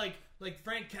know what? Like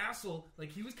Frank Castle,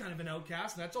 like he was kind of an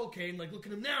outcast, and that's okay. And like look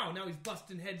at him now. Now he's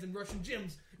busting heads in Russian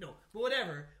gyms. No, but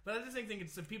whatever. But I just think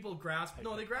it's if people grasp.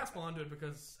 No, they grasp onto it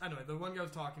because anyway, the one guy was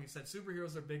talking. He said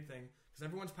superheroes are a big thing because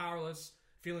everyone's powerless,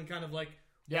 feeling kind of like.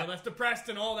 Yeah, that's depressed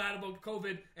and all that about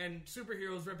COVID, and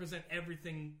superheroes represent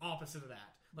everything opposite of that.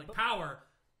 Like power,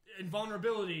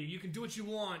 invulnerability, you can do what you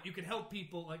want, you can help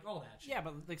people, like all that shit. Yeah,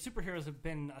 but like superheroes have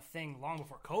been a thing long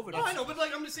before COVID. Oh, I know, but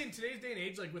like I'm just saying today's day and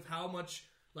age, like with how much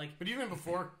like but even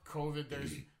before COVID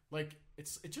there's like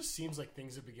it just seems like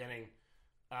things are beginning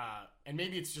and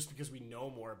maybe it's just because we know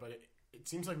more, but it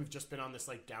seems like we've just been on this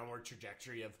like downward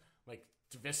trajectory of like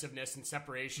divisiveness and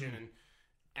separation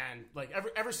and like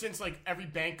ever since like every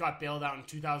bank got bailed out in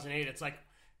 2008, it's like,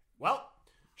 well,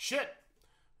 shit.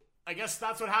 I guess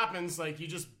that's what happens. Like you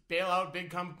just bail out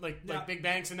big like big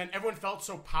banks, and then everyone felt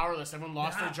so powerless. Everyone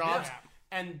lost their jobs,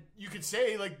 and you could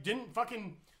say like, didn't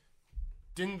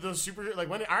the super like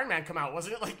when did Iron Man come out?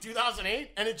 Wasn't it like 2008?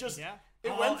 And it just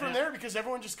it went from there because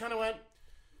everyone just kind of went,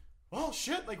 well,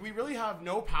 shit. Like we really have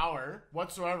no power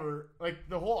whatsoever. Like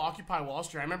the whole Occupy Wall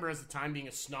Street. I remember as the time being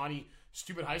a snotty,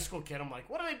 stupid high school kid. I'm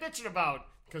like, what are they bitching about?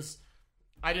 Because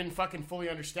I didn't fucking fully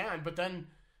understand. But then.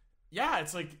 Yeah,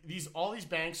 it's like all these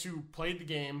banks who played the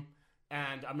game,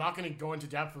 and I'm not going to go into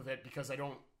depth with it because I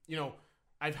don't,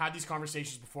 I've had these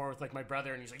conversations before with like my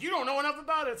brother, and he's like, you don't know enough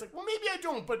about it. It's like, well, maybe I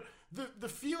don't, but the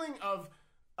feeling of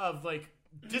like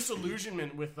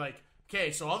disillusionment with like, okay,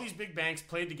 so all these big banks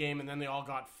played the game, and then they all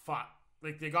got fucked.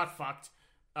 Like they got fucked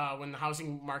when the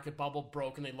housing market bubble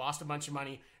broke, and they lost a bunch of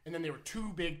money, and then they were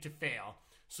too big to fail,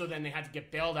 so then they had to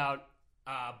get bailed out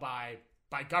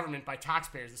by government, by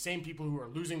taxpayers, the same people who are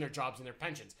losing their jobs and their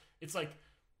pensions. It's like,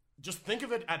 just think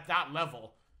of it at that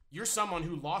level. You're someone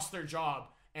who lost their job,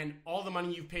 and all the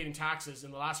money you've paid in taxes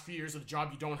in the last few years of the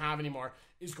job you don't have anymore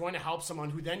is going to help someone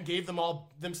who then gave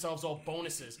themselves all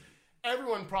bonuses.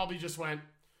 Everyone probably just went,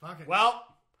 well,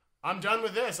 I'm done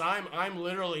with this. I'm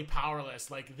literally powerless.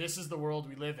 Like, this is the world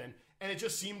we live in. And it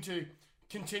just seemed to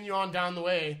continue on down the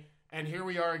way, and here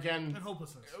we are again. And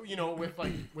hopelessness. With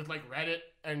Reddit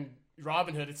and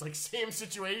Robinhood, it's like same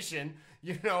situation,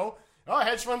 Oh,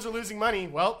 hedge funds are losing money.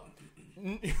 Well,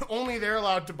 only they're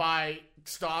allowed to buy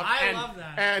stock. I love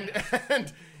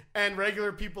that. And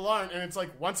regular people aren't. And it's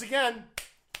like, once again,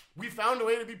 we found a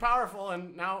way to be powerful,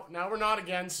 and now we're not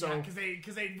again. So because they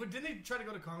didn't they try to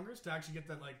go to Congress to actually get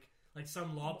that like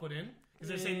some law put in? Because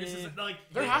they're saying this is like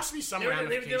there has to be some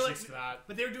ramifications to that.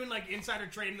 But they were doing like insider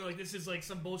trading. Like this is like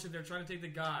some bullshit. They're trying to take the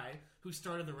guy who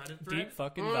started the Reddit thread. Deep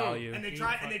fucking value. And they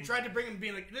tried to bring him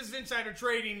being like, this is insider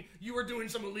trading. You were doing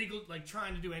some illegal, like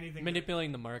trying to do anything.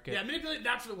 Manipulating the market. Yeah, manipulating.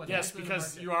 That's what it was. Yes,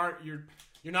 because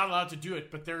you're not allowed to do it,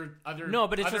 but there are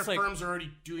other just firms are already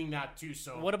doing that too.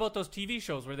 So what about those TV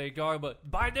shows where they go about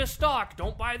buy this stock,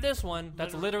 don't buy this one?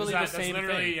 That's literally the same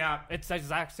thing. Yeah, it's the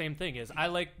exact same thing. Is I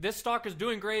like this stock is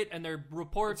doing great and their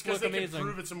reports look amazing. They can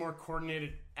prove it's a more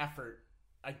coordinated effort,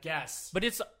 I guess. But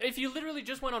it's if you literally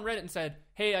just went on Reddit and said,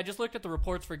 "Hey, I just looked at the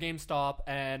reports for GameStop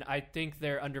and I think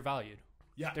they're undervalued."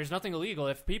 Yeah, there's nothing illegal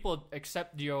if people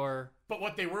accept your. But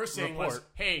what they were saying was,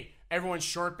 "Hey, everyone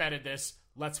short betted this.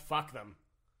 Let's fuck them."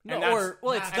 No,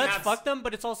 let's fuck them,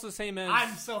 but it's also the same as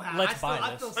I'm so happy. Let's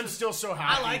buy this. I'm still so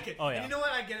happy. I like it. Oh yeah. And you know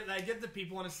what? I get it. I get that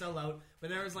people want to sell out, but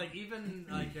there was like even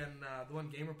like in the one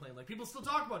game we're playing, like people still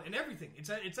talk about it and everything. It's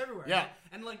everywhere. Yeah.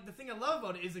 And like the thing I love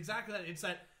about it is exactly that. It's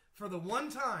that for the one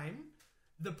time,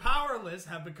 the powerless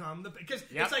have become because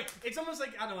it's almost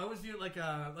like I don't know. I always view it like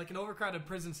an overcrowded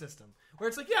prison system where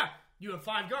it's like you have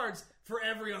 5 guards for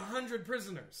every 100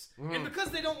 prisoners, and because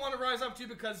they don't want to rise up to you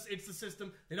because it's the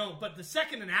system, they don't. But the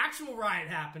second an actual riot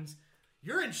happens,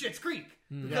 you're in Schitt's Creek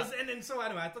because and so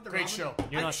anyway, I thought the Great Robin, show.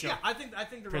 You're not show. Yeah, I think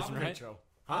the Prison Robin Right? show.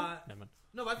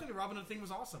 No, but I think the Robin Hood thing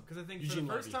was awesome because I think Eugene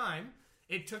for the first Levy. time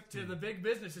it took to the big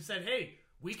business and said, "Hey,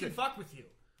 we can fuck with you."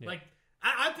 Yeah. Like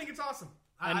I think it's awesome.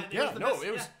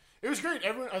 It was great.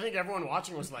 I think everyone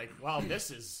watching was like, "Wow,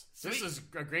 this is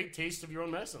a great taste of your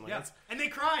own medicine." Like, Yeah, and they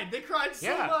cried. They cried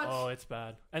so much. Oh, it's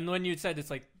bad. And when you said it's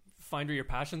like find where your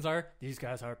passions are, these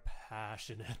guys are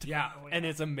passionate. Yeah. And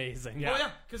it's amazing. Oh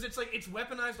yeah, because it's like it's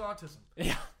weaponized autism.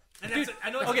 Yeah. And that's I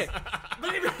know. It's Okay.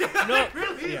 but it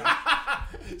really. Yeah.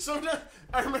 So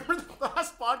I remember the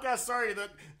last podcast. That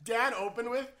Dan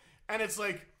opened with, and it's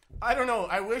like, I don't know.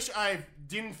 I wish I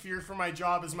didn't fear for my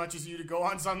job as much as you to go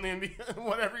on something and be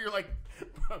whatever. You're like,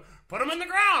 put them in the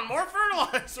ground, more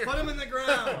fertilizer. Put them in the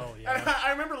ground. Oh yeah. And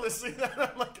I remember listening to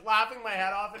that. I'm like laughing my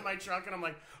head off in my truck, and I'm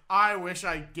like, I wish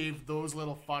I gave those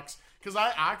little fucks because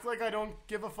I act like I don't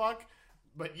give a fuck,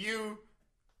 but you,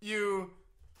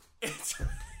 it's.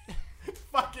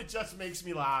 Fuck! It just makes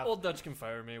me laugh. Old Dutch can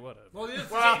fire me. Whatever. Well, you know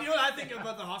what I think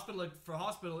about the hospital? Like, for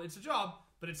hospital, it's a job,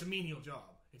 but it's a menial job.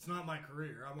 It's not my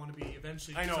career. I want to be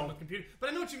eventually someone with computer. But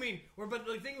I know what you mean. But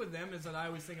the thing with them is that I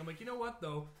always think, I'm like, you know what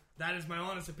though? That is my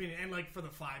honest opinion. And like for the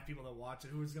 5 people that watch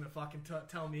it, who's gonna fucking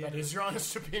tell me that is your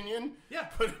honest opinion? Yeah.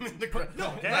 Put them in the ground.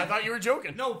 No, I thought you were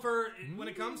joking. No, when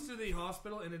it comes to the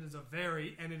hospital, and it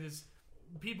is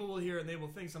people will hear it and they will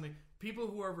think something. People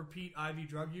who are repeat IV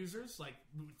drug users, like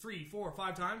 3, 4,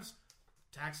 5 times,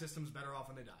 tax system's better off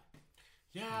when they die.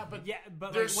 Yeah,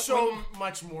 but there's like,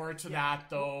 much more to that,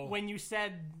 though. When you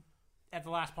said at the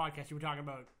last podcast you were talking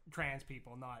about trans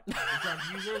people, not drug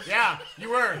users. Yeah, you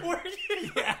were.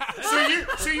 Yeah.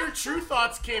 So your true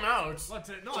thoughts came out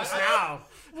now.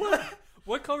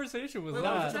 What conversation was That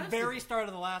was that? at the very start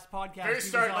of the last podcast. Very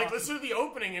start. Like, listen to the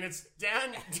opening, and it's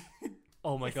Dan.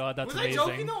 Oh my god, that's Was amazing. I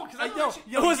joking though?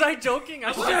 Was I joking?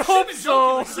 I sure should've hope been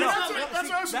so. joking. That's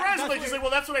what I was surprised. that's Like, he's like, well,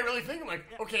 that's what I really think. I'm like,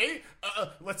 okay,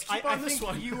 let's keep I on this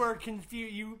think one. you were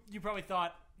confused. You probably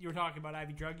thought you were talking about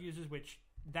IV drug users, which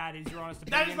that is your honest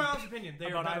opinion. That is my honest opinion.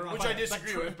 They are better off. Which I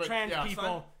disagree with, but trans yeah.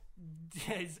 people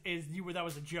that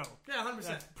was a joke. Yeah, 100%.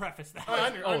 Let's preface that.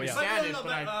 I Oh, yeah. understand it,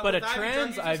 But a with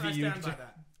trans drug users, I IV stand by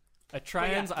that. A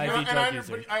trans But IV and drug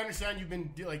user. I understand you've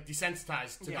been like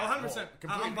desensitized to that. 100%.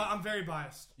 Completely. I'm very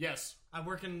biased. Yes. I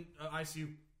work in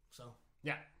ICU, so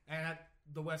Yeah. and at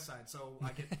the West Side, so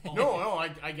I get all No,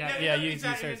 I get it. Yeah, you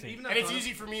exactly. start Even And it's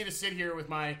easy for me to sit here with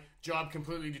my job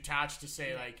completely detached to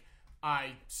say, like,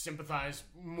 I sympathize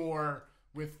more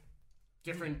with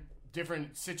different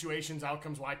situations,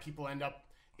 outcomes, why people end up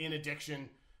in addiction,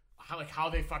 how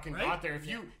they fucking got there.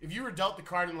 If you were dealt the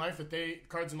cards in life that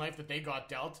they got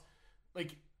dealt,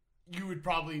 like, you would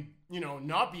probably,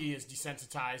 not be as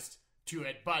desensitized to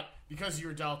it, but because you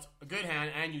were dealt a good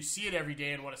hand and you see it every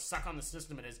day and what a suck on the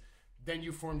system it is, then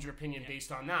you formed your opinion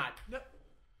based on that. Yep.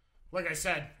 Like I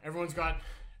said, everyone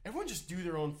just do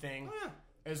their own thing. Oh, yeah.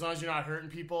 As long as you're not hurting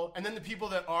people. And then the people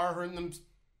that are hurting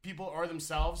people are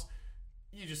themselves.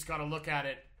 You just got to look at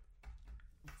it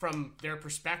from their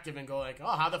perspective and go like,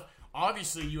 oh,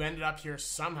 obviously you ended up here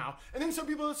somehow. And then some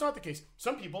people, that's not the case.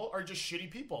 Some people are just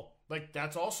shitty people. Like,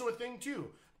 that's also a thing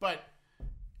too. But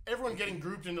everyone getting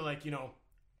grouped into, like,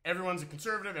 everyone's a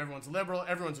conservative, everyone's a liberal,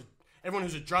 everyone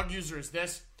who's a drug user is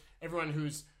this, everyone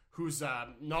who's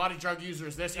not a drug user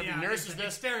is this, every nurse is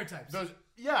this. Stereotypes.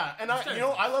 And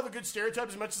I love a good stereotype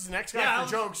as much as the next guy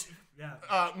for jokes.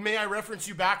 Yeah. May I reference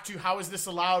you back to how is this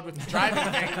allowed with the driving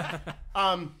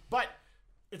thing? But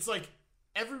it's like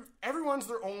everyone's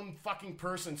their own fucking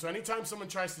person. So anytime someone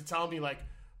tries to tell me like,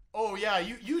 oh yeah,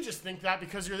 you just think that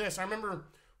because you're this. I remember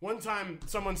one time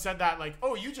someone said that like,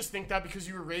 oh, you just think that because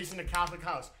you were raised in a Catholic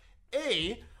house.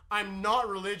 A, I'm not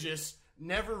religious,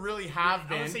 never really have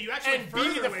been. Say, you actually and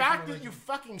B, the fact that you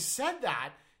fucking said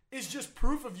that is just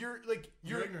proof of your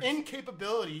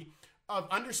incapability of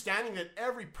understanding that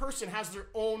every person has their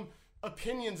own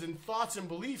opinions and thoughts and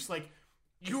beliefs. Like,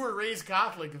 you were raised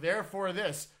Catholic, therefore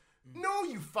this. No,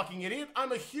 you fucking idiot.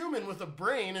 I'm a human with a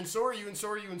brain, and so are you, and so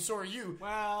are you, and so are you.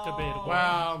 Well, Debatable.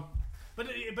 Wow. But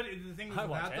the thing with I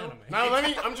watch that though. anime.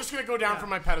 Now I'm just gonna go down from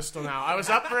my pedestal now. I was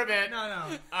up for a bit. No.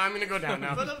 I'm gonna go down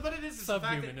now. But it is the fact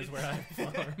Subhuman that is where I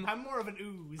farm. I'm more of an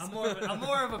ooze. I'm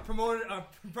more of a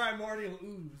primordial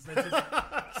ooze that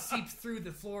just seeps through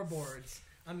the floorboards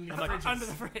under the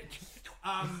fridge.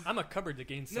 I'm a cupboard to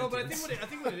gain No, sentience. but I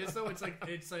think what it is though, it's like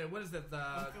what is that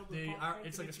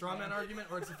it's like a straw man argument,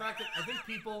 or it's the fact that I think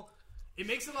people, it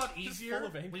makes it a lot easier full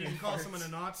of angry when you can call parts. someone a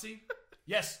Nazi.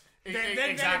 Yes,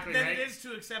 Exactly. Then right? it is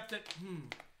to accept that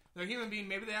they're a human being.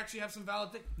 Maybe they actually have some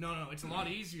valid thing. No, it's a lot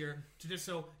easier to just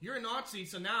you're a Nazi,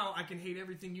 so now I can hate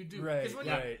everything you do. Right. When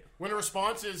right. When a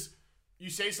response is, you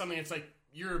say something, it's like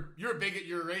you're a bigot,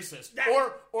 you're a racist,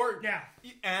 Yeah.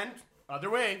 and other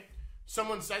way,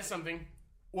 someone says something.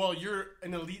 Well, you're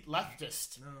an elite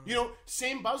leftist. No. You know,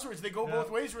 same buzzwords. They go both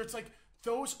ways. Where it's like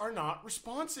those are not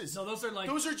responses. No, those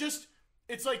are just.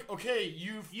 It's like, okay,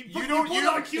 you pulled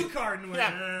out a cue card and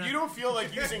went, you don't feel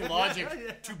like using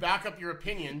logic to back up your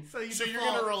opinion, so you're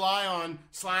going to rely on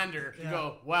slander. You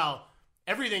go, well,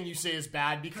 everything you say is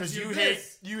bad because you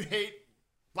hate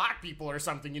black people or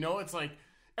something. You know, it's like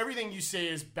everything you say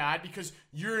is bad because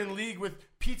you're in league with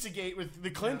Pizzagate with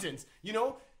the Clintons. You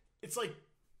know, it's like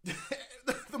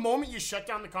the moment you shut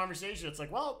down the conversation, it's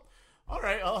like, well, all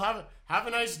right, I'll have a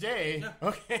nice day. Yeah.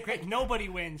 Okay. Great. Nobody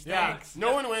wins. Yeah. Thanks.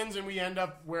 No one wins, and we end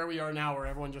up where we are now, where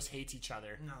everyone just hates each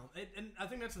other. No, and I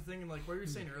think that's the thing. And like what you were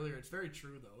saying earlier, it's very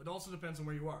true though. It also depends on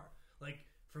where you are. Like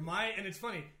and it's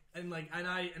funny, and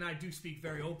I do speak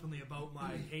very openly about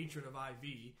my hatred of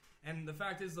IV. And the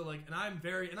fact is that and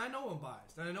I know I'm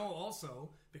biased, and I know also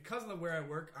because of where I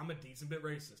work, I'm a decent bit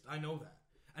racist. I know that.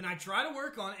 And I try to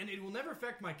work on it, and it will never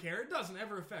affect my care. It doesn't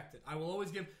ever affect it. I will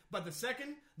always but the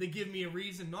second they give me a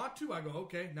reason not to, I go,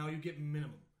 okay, now you get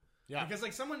minimum. Yeah. Because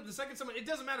the second someone, it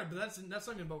doesn't matter, but that's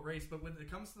something about race. But when it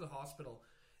comes to the hospital,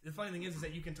 the funny thing is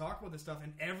that you can talk about this stuff,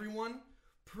 and everyone,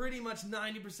 pretty much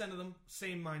 90% of them,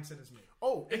 same mindset as me.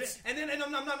 Oh,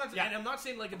 I'm not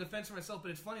saying like a defense for myself, but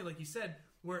it's funny, like you said,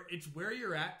 where it's where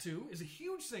you're at too is a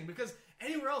huge thing. Because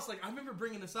anywhere else, like I remember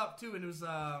bringing this up too, and it was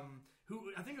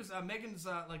I think it was Megan's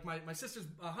my sister's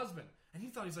husband, and he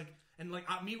thought he's like, and like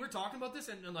me, we're talking about this,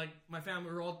 and like my family,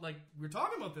 we're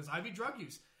talking about this IV drug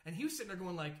use, and he was sitting there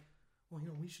going like, well, you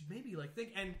know, we should maybe like think,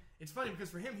 and it's funny because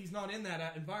for him, he's not in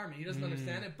that environment, he doesn't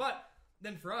understand it, but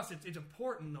then for us, it's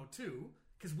important though too,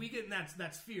 because we get in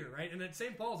that sphere, right? And at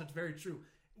St. Paul's, it's very true.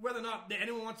 Whether or not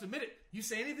anyone wants to admit it, you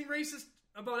say anything racist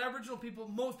about Aboriginal people,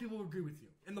 most people will agree with you,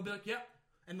 and they'll be like, yep.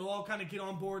 And they'll all kind of get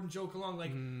on board and joke along,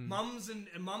 like mums and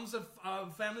mums of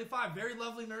Family 5, very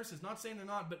lovely nurses. Not saying they're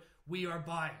not, but we are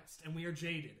biased and we are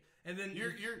jaded. And then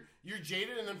you're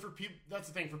jaded, and then for people, that's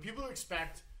the thing. For people to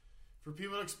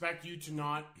expect you to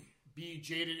not be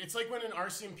jaded, it's like when an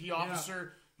RCMP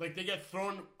officer like they get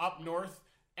thrown up north,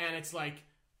 and it's like,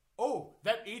 oh,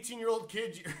 that 18-year-old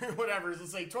kid or whatever,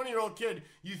 it's like 20-year-old kid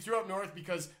you threw up north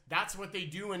because that's what they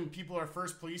do when people are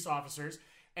first police officers.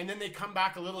 And then they come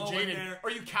back a little jaded, or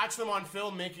you catch them on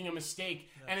film making a mistake,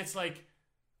 and it's like,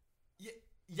 you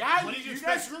guys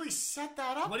really set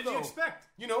that up. What did you expect?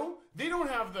 You know, they don't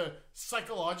have the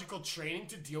psychological training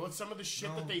to deal with some of the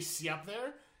shit that they see up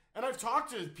there. And I've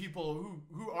talked to people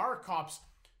who are cops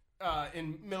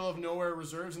in middle of nowhere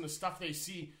reserves and the stuff they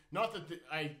see. Not that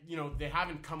they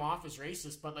haven't come off as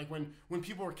racist, but like when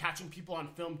people were catching people on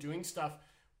film doing stuff,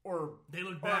 or they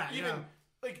look bad, even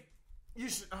like. You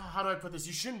should, how do I put this?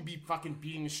 You shouldn't be fucking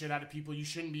beating the shit out of people. You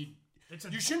shouldn't be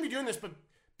doing this, but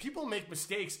people make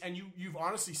mistakes, and you've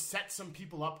honestly set some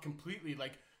people up completely.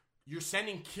 Like, you're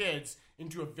sending kids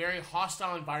into a very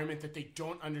hostile environment that they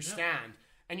don't understand.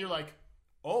 And you're like,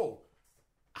 oh,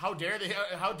 how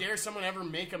dare someone ever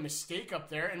make a mistake up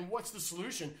there? And what's the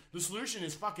solution? The solution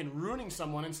is fucking ruining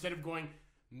someone instead of going,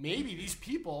 maybe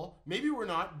we're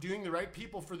not doing the right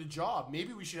people for the job.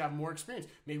 Maybe we should have more experience.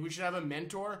 Maybe we should have a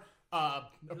mentor,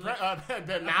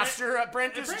 master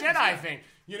apprentice Jedi thing,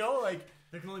 you know, like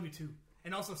there can only be two,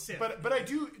 and also Sith. But I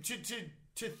do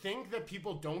to think that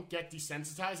people don't get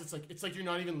desensitized. It's like you're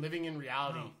not even living in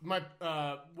reality.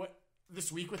 No. What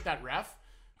this week with that ref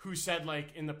who said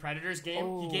like in the Predators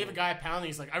game, he gave a guy a penalty.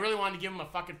 He's like, I really wanted to give him a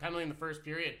fucking penalty in the first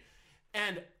period,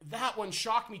 and that one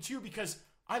shocked me too because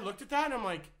I looked at that and I'm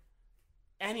like,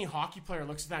 any hockey player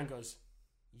looks at that and goes,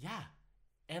 yeah,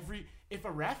 if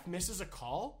a ref misses a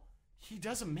call, he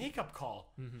does a makeup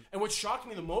call. Mm-hmm. And what shocked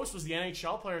me the most was the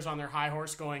NHL players on their high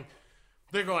horse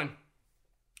they're going,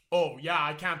 oh yeah,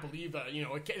 I can't believe that,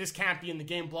 this can't be in the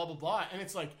game, blah, blah, blah. And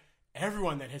it's like,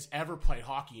 everyone that has ever played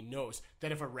hockey knows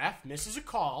that if a ref misses a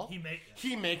call,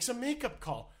 he makes a makeup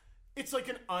call. It's like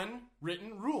an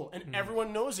unwritten rule, and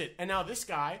everyone knows it. And now this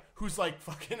guy, who's like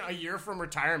fucking a year from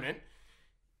retirement,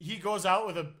 he goes out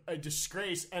with a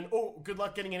disgrace, and good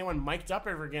luck getting anyone mic'd up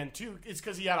ever again too. It's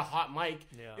because he had a hot mic.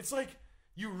 Yeah. It's like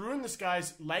you ruin this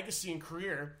guy's legacy and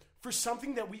career for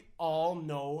something that we all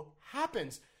know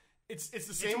happens. It's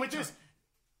the same with this.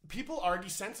 People are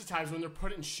desensitized when they're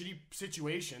put in shitty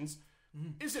situations.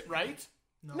 Is it right?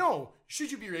 No.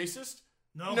 Should you be racist?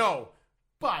 No.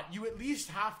 But you at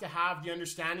least have to have the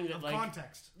understanding that, like,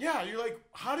 context. Yeah, you're like,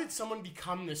 how did someone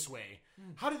become this way?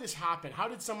 How did this happen? How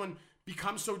did someone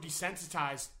become so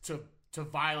desensitized to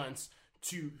violence,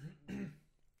 to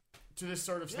to this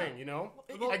sort of thing, you know?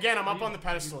 Well, Again, I'm up on the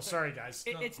pedestal. Sorry, guys.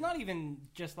 It's not even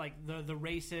just like the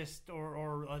racist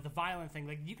or the violent thing.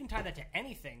 Like you can tie that to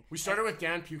anything. We started with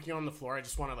Dan puking on the floor. I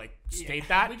just want to like state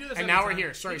that, We do this and every now we're time.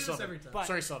 here. Sorry, We do this Sylvan. every time. But-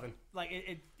 Sorry, Sylvan. Like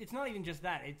it's not even just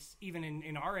that. It's even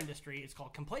in our industry. It's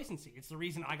called complacency. It's the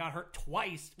reason I got hurt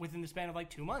twice within the span of like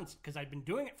 2 months because I'd been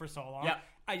doing it for so long. Yeah.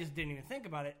 I just didn't even think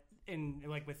about it. In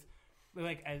like with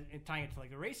like as, tying it to like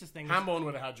the racist thing. Hambone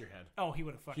would have had your head. Oh, he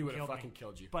would have He fucking would have killed fucking me.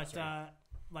 killed you. But Sorry.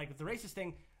 like with the racist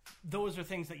thing, those are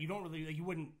things that you don't really like, you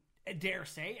wouldn't dare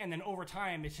say, and then over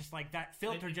time it's just like that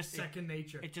filter It's just second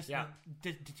nature. It just Yeah.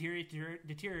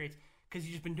 deteriorates because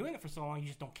you've just been doing it for so long, you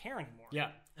just don't care anymore.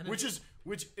 Yeah, And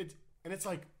it's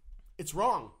like it's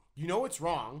wrong. You know it's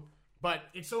wrong, but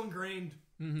It's so ingrained.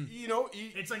 you know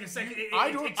It's like a second.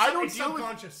 I don't it's deal with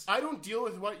subconscious. I don't deal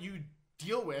with what you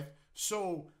deal with,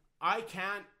 so I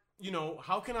can't. You know,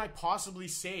 how can I possibly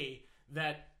say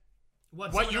that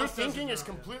what someone you're else does thinking is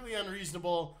wrong, completely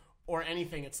unreasonable or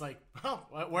anything? It's like, oh,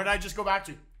 where did I just go back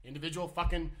to? Individual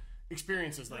fucking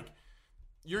experiences. Like,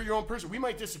 you're your own person. We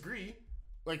might disagree,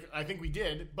 like I think we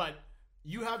did, but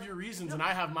you have your reasons and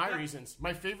I have my reasons.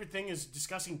 My favorite thing is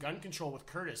discussing gun control with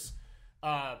Curtis.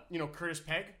 You know, Curtis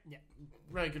Pegg,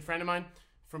 really good friend of mine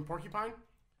from Porcupine.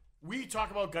 We talk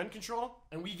about gun control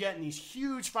and we get in these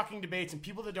huge fucking debates, and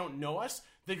people that don't know us,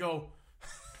 they go,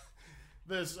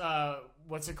 there's,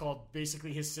 what's it called?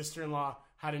 Basically, his sister-in-law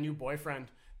had a new boyfriend,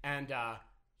 and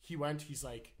he's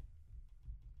like,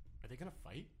 are they gonna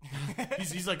fight?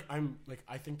 he's like,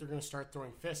 I think they're gonna start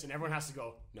throwing fists, and everyone has to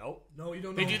go, no, you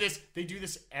don't know. They do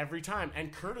this every time,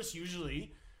 and Curtis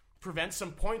usually prevents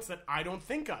some points that I don't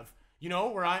think of. You know,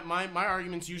 where my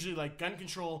argument's usually like gun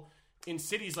control in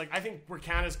cities, like I think where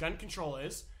Canada's gun control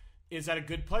is at a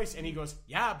good place, and he goes,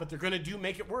 yeah, but they're gonna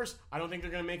make it worse. I don't think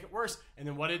they're gonna make it worse. And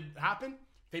then what did happen?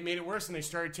 They made it worse, and they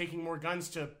started taking more guns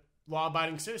to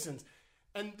law-abiding citizens.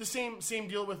 And the same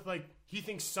deal with, like, he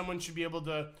thinks someone should be able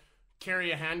to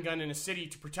carry a handgun in a city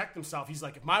to protect themselves. He's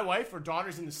like, if my wife or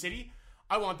daughter's in the city,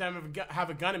 I want them to have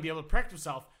a gun and be able to protect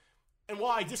themselves. And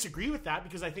while I disagree with that,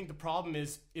 because I think the problem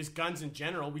is guns in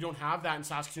general, we don't have that in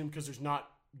Saskatoon because there's not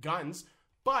guns,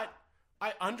 but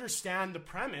I understand the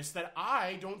premise that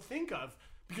I don't think of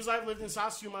because I've lived in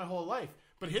Saskatoon my whole life.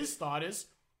 But his thought is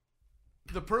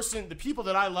the people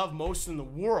that I love most in the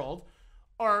world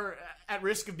are at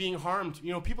risk of being harmed.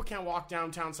 You know, people can't walk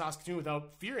downtown Saskatoon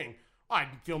without fearing, I'd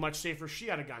feel much safer if she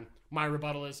had a gun. My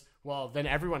rebuttal is, well, then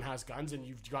everyone has guns and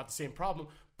you've got the same problem.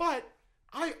 But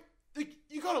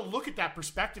you got to look at that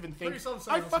perspective and think,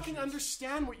 I fucking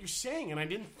understand what you're saying, and I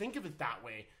didn't think of it that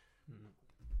way.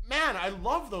 Man, I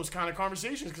love those kind of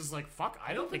conversations because, like, fuck,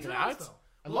 I don't think of that.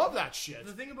 I love that shit.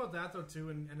 The thing about that, though, too,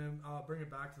 and then I'll bring it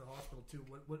back to the hospital, too.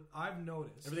 What I've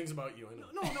noticed. Everything's about you, I know.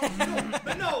 No,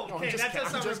 but no. Okay, that does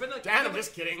sound weird. But like, Dan, I'm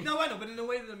just kidding. No, I know, but in a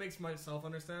way that it makes myself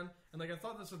understand. And like, I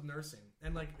thought this with nursing,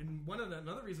 and like,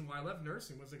 another reason why I left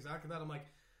nursing was exactly that. I'm like,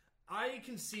 you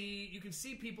can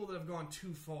see people that have gone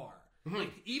too far. Mm-hmm.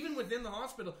 Like, even within the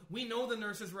hospital, we know the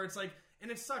nurses where it's like, and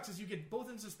it sucks as you get both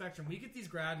ends of the spectrum. We get these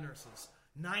grad nurses.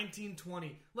 19,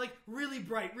 20, like really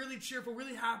bright, really cheerful,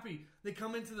 really happy. They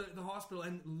come into the hospital,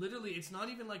 and literally, it's not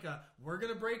even like we're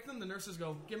gonna break them. The nurses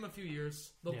go, give them a few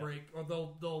years, they'll break, or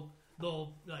they'll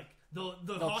hospital,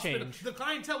 change. the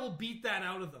clientele will beat that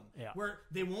out of them. Yeah. Where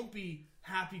they won't be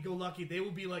happy-go-lucky. They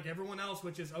will be like everyone else,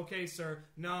 which is, okay, sir,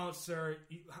 no, sir,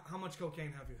 how much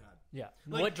cocaine have you had? Yeah.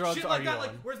 Like, what drugs shit are like you that, on?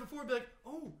 Like, whereas before, it'd be like,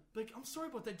 oh, like, I'm sorry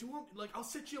about that. Do you want, like, I'll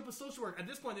set you up with social work. At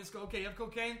this point, they just go, okay, you have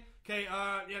cocaine? Okay,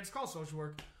 yeah, just call social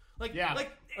work. Like, yeah.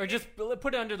 Like, or just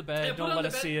put it under the bed. yeah, Don't let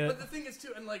us see it. But the thing is, too,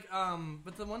 and like,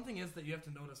 but the one thing is that you have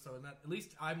to notice, though, and that at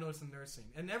least I've noticed in nursing,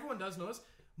 and everyone does notice,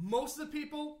 most of the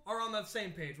people are on that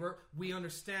same page where we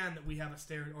understand that we have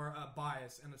a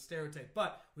bias and a stereotype,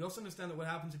 but we also understand that what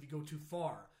happens if you go too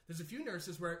far. There's a few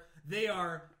nurses where they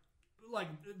are, like,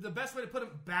 the best way to put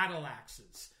them, battle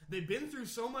axes. They've been through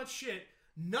so much shit,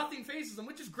 nothing phases them,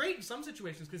 which is great in some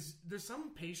situations, because there's some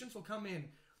patients will come in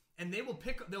and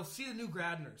they'll see the new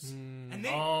grad nurse, and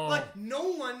like,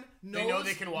 no one knows. They know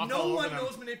they can walk all over them.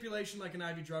 Knows manipulation like an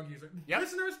IV drug user. Yep.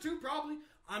 Prisoners too, probably.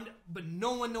 But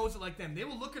no one knows it like them. They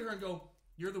will look at her and go,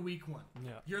 "You're the weak one.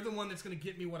 Yeah. You're the one that's going to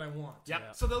get me what I want." Yep.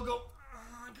 Yeah. So they'll go,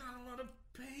 I got a lot of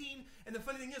pain. And the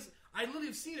funny thing is, I literally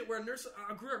have seen it where a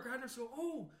grad nurse go,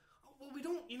 "Oh, well, we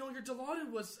don't. You know, your Dilaudid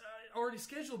was already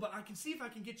scheduled, but I can see if I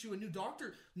can get you a new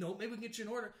doctor. No, maybe we can get you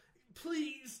an order,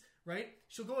 please." Right?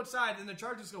 She'll go outside, and the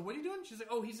charges go, "What are you doing?" She's like,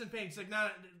 "Oh, he's in pain." She's like, "Nah,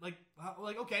 like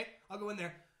okay, I'll go in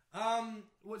there."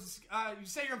 You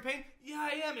say you're in pain? Yeah,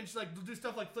 I am. And she's like, they'll do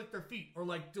stuff like flick their feet or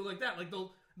like do like that. Like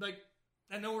they'll like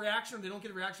and no reaction, or they don't get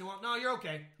a reaction, well, no, you're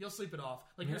okay. You'll sleep it off.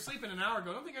 Like, you're sleeping an hour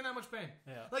ago. I don't think you're in that much pain.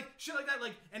 Yeah. Like, shit like that.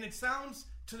 Like, and it sounds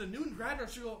to the new grad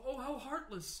nurse, you go, oh, how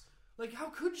heartless. Like, how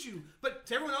could you? But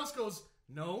to everyone else goes,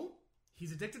 no,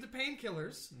 he's addicted to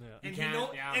painkillers. Yeah. And You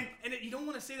can't, and you don't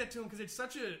want to say that to him because it's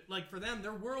such a, like, for them,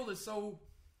 their world is so,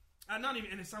 not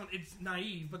even, and it's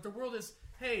naive, but their world is,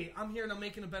 hey, I'm here and I'm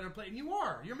making a better place. And you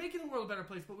are. You're making the world a better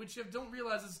place, but what you don't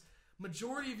realize is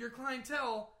majority of your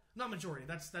clientele, not majority,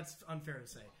 that's unfair to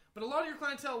say, but a lot of your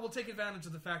clientele will take advantage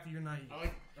of the fact that you're naive.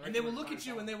 And they will look at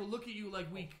you and they will look at you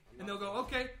like weak. And they'll go,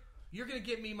 okay, you're going to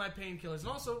get me my painkillers. And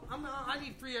also, I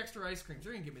need 3 extra ice creams.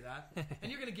 You're going to give me that.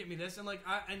 And you're going to get me this. And like,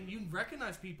 and you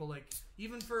recognize people, like,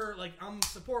 even for, like, I'm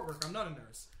support worker. I'm not a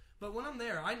nurse. But when I'm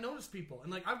there, I notice people.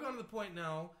 And like, I've gotten to the point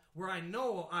now where I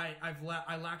know I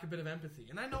lack a bit of empathy.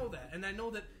 And I know that. And I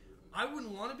know that I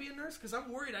wouldn't want to be a nurse because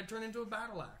I'm worried I'd turn into a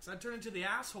battle axe. I'd turn into the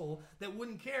asshole that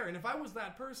wouldn't care. And if I was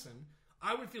that person,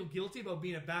 I would feel guilty about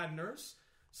being a bad nurse.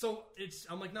 So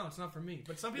I'm like, no, it's not for me.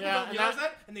 But some people don't realize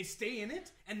that, and they stay in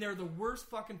it, and they're the worst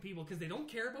fucking people because they don't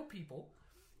care about people,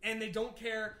 and they don't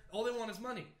care. All they want is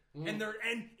money, and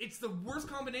it's the worst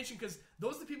combination because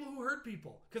those are the people who hurt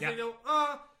people because they go,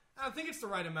 I think it's the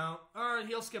right amount. All right,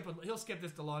 he'll skip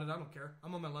this allotted. I don't care.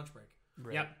 I'm on my lunch break.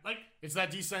 Right. Yep. Like, it's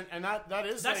that decent, and that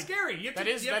is that's like, scary. That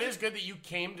is good that you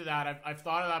came to that. I've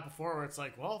thought of that before, where it's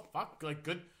like, well, fuck, like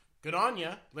good on you.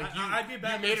 Like I'd be a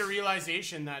bad you made a nurse.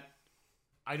 realization that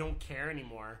I don't care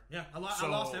anymore. Yeah, I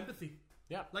lost empathy.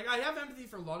 Yeah, like I have empathy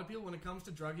for a lot of people when it comes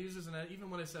to drug users, and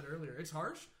even what I said earlier, it's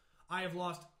harsh. I have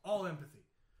lost all empathy,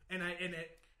 and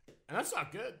that's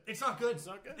not good. It's not good. It's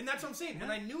not good. And that's what I'm saying.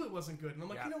 And I knew it wasn't good. And I'm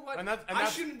like, you know what? And I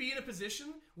shouldn't be in a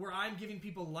position where I'm giving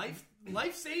people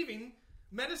life-saving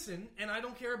medicine, and I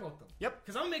don't care about them. Yep.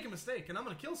 Because I'm going to make a mistake, and I'm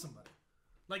going to kill somebody.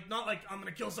 Like, not like I'm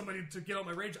going to kill somebody to get out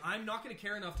my rage. I'm not going to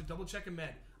care enough to double-check a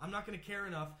med. I'm not going to care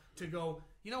enough to go,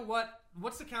 you know what?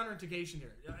 What's the counterindication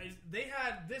here? They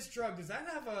had this drug. Does that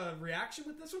have a reaction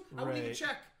with this one? I wouldn't even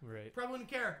check. Right. Probably wouldn't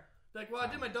care. Like, well, I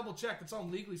did my double-check. That's all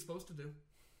I'm legally supposed to do.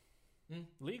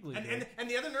 Legally. And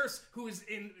the other nurse who is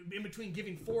in between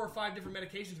giving 4 or 5 different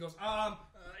medications goes,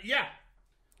 yeah.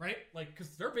 Right? Like, because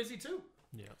they're busy too.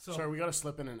 Yeah. So, Sorry, we got to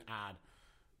slip in an ad.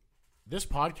 This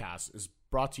podcast is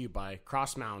brought to you by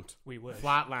Crossmount, We wish.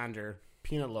 Flatlander,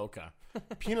 Pina Loca.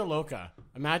 Pina Loca.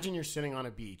 Imagine you're sitting on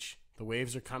a beach. The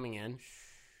waves are coming in.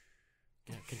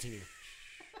 Yeah, continue.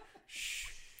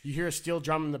 You hear a steel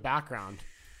drum in the background.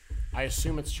 I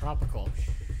assume it's tropical.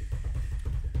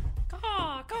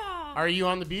 Are you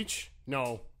on the beach?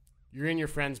 No. You're in your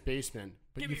friend's basement,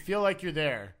 but you feel like you're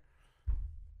there.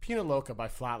 Pina Loca by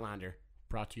Flatlander,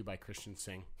 brought to you by Christian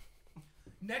Singh.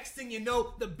 next thing you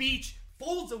know, the beach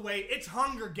folds away. It's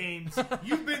Hunger Games.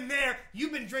 You've been there.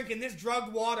 You've been drinking this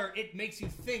drugged water. It makes you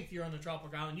think you're on the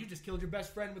tropical island. You just killed your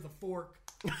best friend with a fork.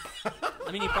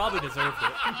 I mean, he probably deserved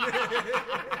it.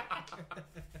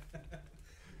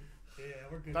 Yeah,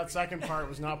 we're good. That second part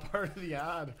was not part of the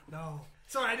ad. No.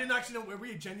 Sorry, I didn't actually know. Were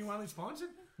we genuinely sponsored?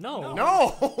 No.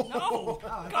 No.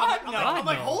 I'm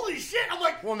like, holy shit. I'm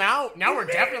like, Well, now we're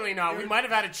definitely not. We might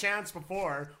have had a chance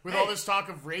before with all this talk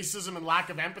of racism and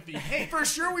lack of empathy. For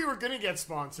sure we were going to get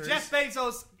sponsors. Jeff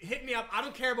Bezos, hit me up. I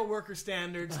don't care about worker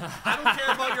standards. I don't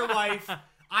care about your wife.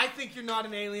 I think you're not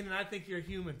an alien, and I think you're a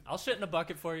human. I'll shit in a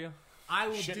bucket for you. I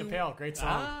will Shit do. in a pail. Great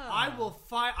song. I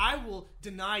will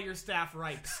deny your staff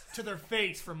rights to their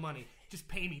face for money. Just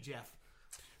pay me, Jeff.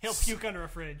 He'll puke under a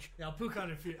fridge. Yeah, I'll puke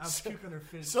under a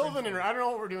fridge. Sylvan and Ray, I don't know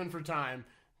what we're doing for time,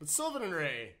 but Sylvan and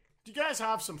Ray, do you guys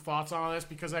have some thoughts on all this?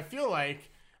 Because I feel like,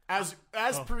 as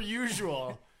per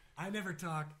usual, I never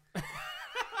talk.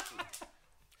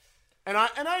 and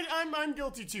I'm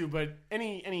guilty too. But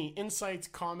any insights,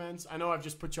 comments? I know I've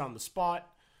just put you on the spot,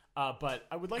 but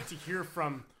I would like to hear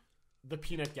from the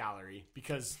Peanut Gallery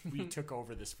because we took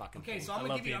over this fucking Okay, thing. so I'm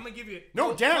gonna give you.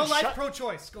 No, Dan, pro-life, shut-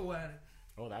 pro-choice. Go at it.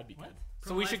 Oh, that'd be good.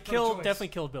 So we Pro-life, should pro-choice. definitely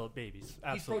kill babies. He's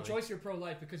Absolutely. pro-choice. You're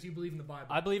pro-life because you believe in the Bible.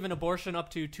 I believe in abortion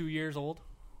up to 2 years old.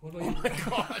 What about you?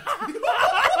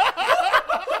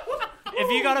 If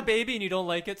you got a baby and you don't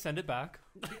like it, send it back.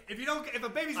 If a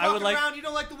baby's I would walking like- around, you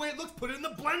don't like the way it looks, put it in the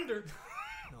blender.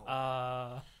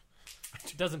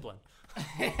 It doesn't blend.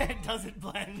 It doesn't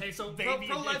blend. Okay, so baby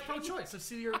pro-life, pro-choice. Let's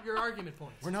see your argument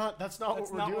points. We're not. That's not That's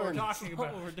what not we're what we're doing. talking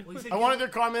about. Well, you said I you- wanted their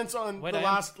comments on Wait, the I am-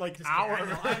 last hour.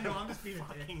 I know. I'm just being a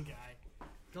dick. Fucking guy.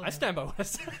 Go I ahead. stand by what I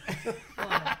said.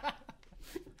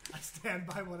 I stand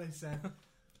by what I said.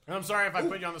 And I'm sorry if I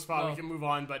put you on the spot. We can move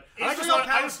on, but Israel,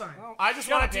 Palestine. I just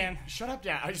Shut wanted up, Dan. to shut up,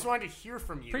 Dan. I just wanted to hear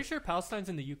from you. Pretty sure Palestine's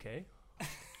in the UK.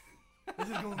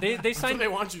 They That's signed. what they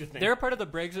want you to think. They're a part of the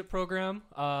Brexit program.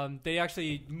 They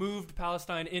actually moved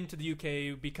Palestine into the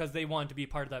UK because they wanted to be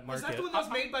part of that Was market. that the one that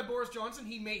was made by Boris Johnson?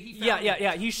 He found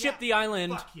Yeah. He shipped the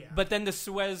island, Fuck yeah. but then the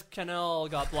Suez Canal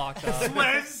got blocked up.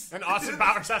 Suez. And Austin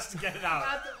Powers has to get it out.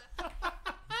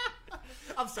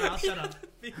 I'm sorry, I'll shut up.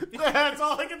 That's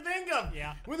all I can think of.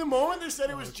 Yeah. When the moment they said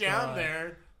it was jammed God.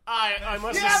 there, I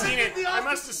must Yeah, have they seen did it. the I Austin-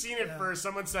 must have seen it first.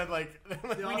 Someone said like,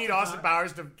 we need Austin Austin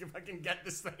Powers to fucking get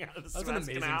this thing out of the That was Suez an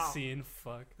amazing Canal. scene.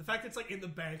 Fuck. The fact it's like in the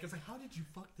bank, it's like, how did you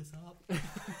fuck this up?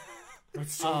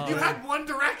 That's so You good. had one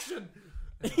direction.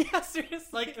 Yeah, seriously.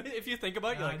 Like, if you think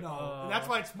about it, you're I like, know. oh. And that's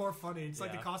why it's more funny. It's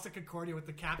like Yeah. the Costa Concordia with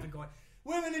the captain going,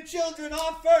 "Women and children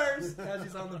off first," as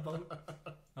he's on the boat.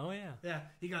 Oh yeah. Yeah,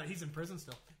 he's in prison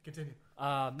still. Continue. No,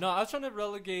 I was trying to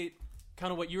relegate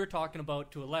kind of what you were talking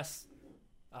about to a less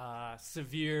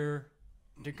severe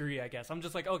degree, I guess. I'm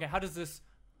just like, okay, how does this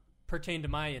pertain to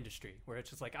my industry? Where it's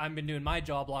just like, I've been doing my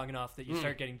job long enough that you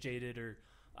start getting jaded, or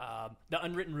the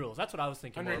unwritten rules. That's what I was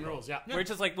thinking. Unwritten more about. rules, yeah. Where it's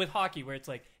just like with hockey, where it's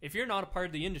like, if you're not a part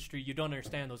of the industry, you don't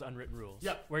understand those unwritten rules.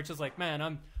 Yep. Where it's just like, man,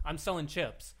 I'm selling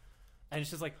chips. And it's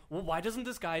just like, well, why doesn't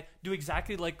this guy do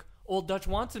exactly like Old Dutch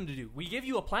wants him to do? We give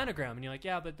you a planogram, and you're like,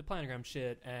 yeah, but the planogram's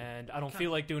shit, and I don't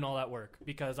feel like doing all that work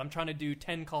because I'm trying to do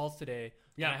 10 calls today,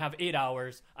 Yeah. and I have 8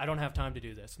 hours. I don't have time to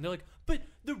do this. And they're like, but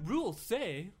the rules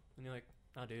say, and you're like,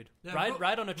 no, dude, Yeah,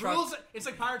 ride on a truck. Rules, it's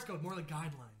like Pirates Code, more like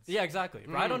guidelines. Yeah, exactly.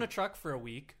 Ride on a truck for a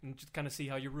week and just kind of see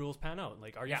how your rules pan out.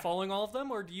 Like, are you following all of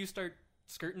them, or do you start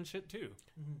skirting shit too?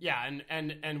 Yeah,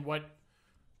 and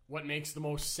what makes the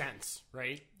most sense,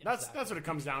 right? That's what it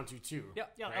comes down to too. Yeah.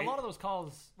 Yeah, right? a lot of those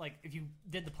calls, like if you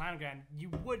did the planogram, you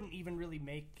wouldn't even really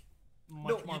make much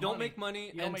No, more you don't money. make money,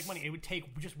 You don't and make money. It would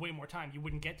take just way more time. You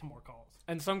wouldn't get to more calls.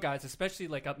 And some guys, especially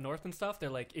like up north and stuff, they're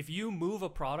like, if you move a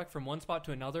product from one spot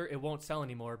to another, it won't sell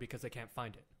anymore because they can't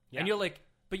find it. Yeah. And you're like,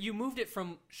 but you moved it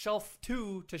from shelf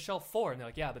 2 to shelf 4. And they're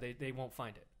like, yeah, but they won't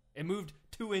find it. It moved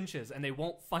 2 inches and they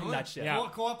won't find that shit. Yeah.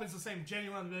 Co-op is the same.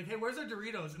 Genuine. Be like, hey, where's our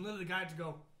Doritos? And literally the guy had to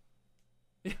go.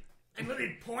 And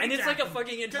literally point And it's at like a them.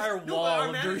 fucking entire 'Cause- wall our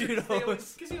of manager-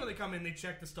 Doritos. Because they come in, they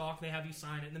check the stock, they have you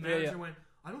sign it, and the manager went,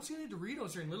 I don't see any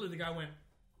Doritos here. And literally the guy went,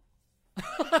 and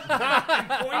pointed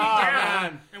down,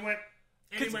 man. and went,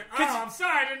 and he went, I'm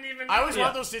sorry, I didn't even know. I always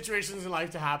want those situations in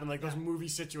life to happen, like those movie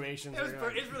situations. It was, where you're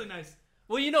like- it's really nice.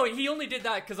 Well, you know, he only did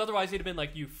that because otherwise he'd have been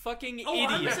like, you fucking Oh,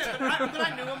 idiot. 100%. But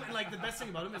I knew him, and like the best thing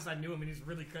about him is I knew him, and he's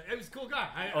really good. He was a cool guy.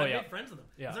 I yeah. made friends with him.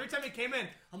 Yeah. 'Cause every time he came in,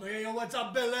 I'm like, hey, yo, what's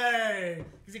up, Billy?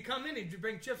 Because he'd come in, he'd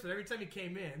bring chips, but every time he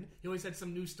came in, he always had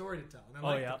some new story to tell, and I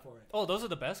liked him for it. Oh, those are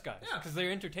the best guys. Yeah. Because they're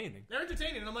entertaining. They're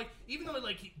entertaining, and I'm like, even though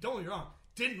like don't get me wrong,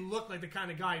 didn't look like the kind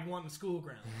of guy you'd want in the school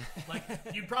ground. Like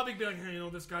you'd probably be like, hey, you know,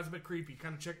 this guy's a bit creepy,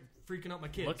 kind of freaking out my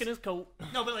kids. Look at his coat.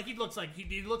 No, but like he looks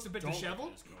a bit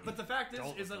disheveled. But the fact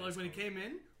is that like when he came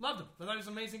in, loved him. I thought he was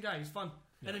an amazing guy. He's fun.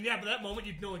 And then but that moment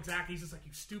you'd know exactly. He's just like,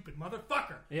 you stupid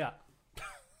motherfucker. Yeah.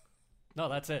 No,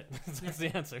 that's it. That's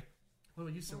the answer. What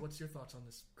about you, sir? What's your thoughts on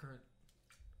this current?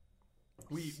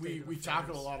 we State of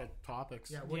tackled a affairs. lot of topics.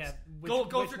 Yeah. Yeah, Go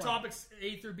which through one? topics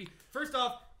A through B. First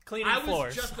off, Cleaning I was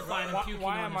floors. justified in puking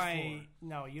Why on am his I? floor.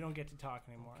 No, you don't get to talk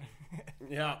anymore.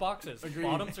 Yeah. Boxes. Agreed.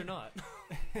 Bottoms or not.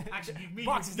 Actually,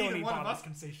 Boxes don't neither need one of bottoms. us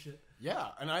can say shit. Yeah,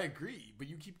 and I agree, but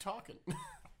you keep talking.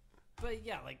 But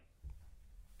yeah, like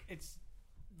it's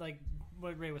like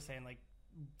what Ray was saying. Like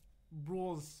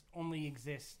rules only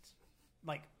exist,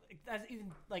 like as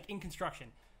even like in construction.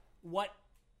 What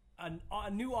a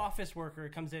new office worker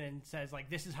comes in and says like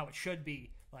this is how it should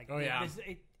be. Like Oh, yeah.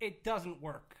 it doesn't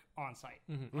work on site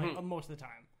like most of the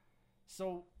time.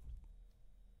 So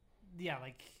yeah,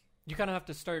 like. You kind of have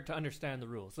to start to understand the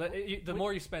rules. The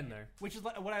more you spend there. Which is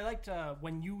what I liked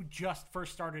when you just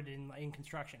first started in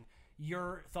construction.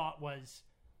 Your thought was,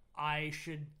 I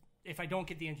should, if I don't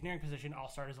get the engineering position, I'll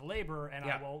start as a laborer and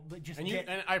Yeah. I will just and get.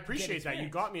 I appreciate that you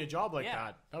experience. got me a job like Yeah.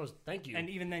 that. That was thank you. And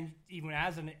even then, even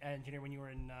as an engineer, when you were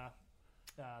in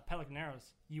Pelican Arrows,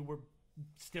 you were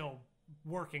still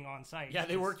working on site. yeah,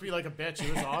 they worked me like a bitch.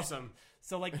 It was awesome.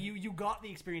 So like you got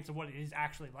the experience of what it is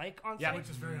actually like on Yeah.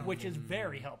 site, Which is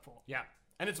very helpful. helpful. Yeah,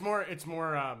 and it's more.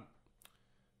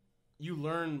 You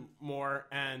learn more,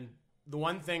 and the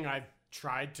one thing I've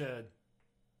tried to,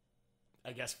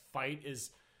 I guess, fight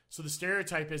is. So the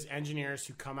stereotype is engineers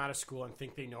who come out of school and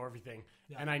think they know everything,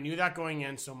 and I knew that going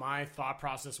in. So my thought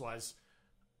process was,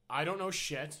 I don't know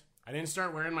shit. I didn't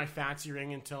start wearing my fancy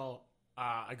ring until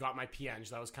I got my PN.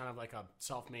 That was kind of like a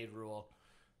self-made rule,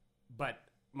 but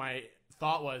my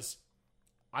thought was,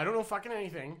 I don't know fucking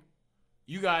anything.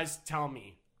 You guys tell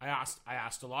me. I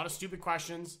asked a lot of stupid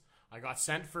questions. I got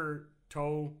sent for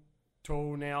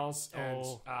toenails and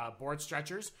board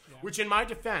stretchers, which in my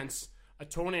defense, a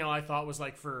toenail I thought was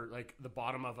like for like the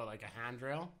bottom of a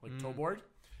handrail, like toe board.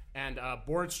 And a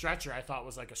board stretcher I thought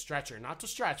was like a stretcher. Not to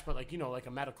stretch, but like, like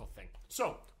a medical thing.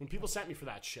 So when people sent me for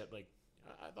that shit, like,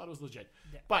 I thought it was legit.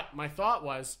 Yeah. But my thought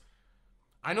was,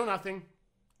 I know nothing.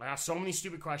 I asked so many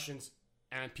stupid questions.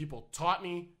 And people taught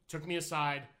me, took me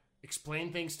aside,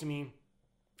 explained things to me.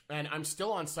 And I'm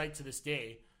still on site to this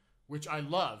day, which I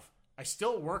love. I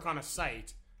still work on a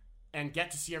site and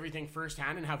get to see everything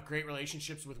firsthand and have great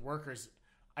relationships with workers.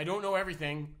 I don't know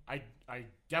everything. I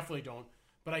definitely don't.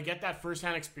 But I get that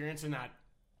firsthand experience in that,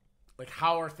 like,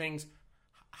 how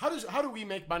do we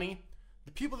make money?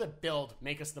 The people that build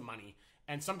make us the money.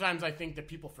 And sometimes I think that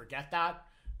people forget that,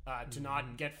 to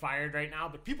not get fired right now.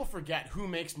 But people forget who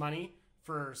makes money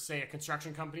for, say, a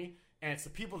construction company. And it's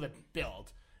the people that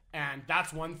build. And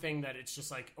that's one thing that it's just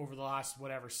like over the last,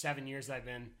 7 years I've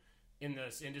been in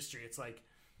this industry. It's like,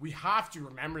 we have to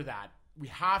remember that. We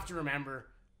have to remember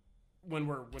when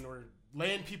we're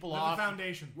laying people off. The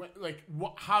foundation.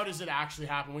 How does it actually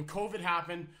happen? When COVID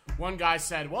happened, one guy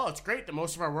said, well, it's great that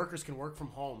most of our workers can work from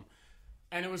home.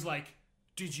 And it was like,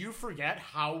 did you forget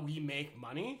how we make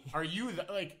money? Are you,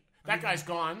 that guy's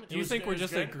gone. Do you think we're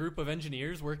just a group of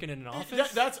engineers working in an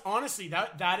office? That's honestly,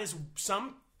 that is,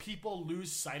 some people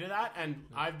lose sight of that. And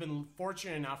I've been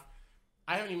fortunate enough,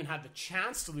 I haven't even had the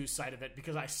chance to lose sight of it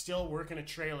because I still work in a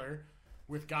trailer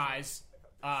with guys.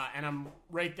 And I'm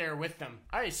right there with them.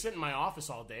 I sit in my office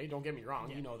all day. Don't get me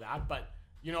wrong. You know that. But,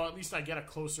 at least I get a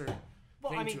closer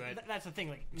thing to it. That's the thing.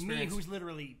 Like, experience. Me, who's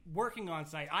literally working on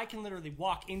site, I can literally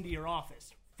walk into your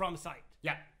office from site.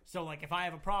 Yeah. So, like, if I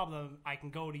have a problem, I can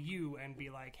go to you and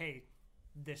be like, hey,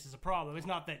 this is a problem. It's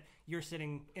not that you're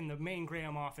sitting in the main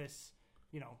Graham office,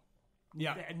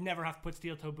 never have to put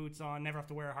steel-toe boots on, never have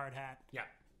to wear a hard hat. Yeah.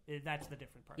 That's the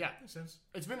different part. Yeah, makes sense.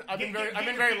 I've been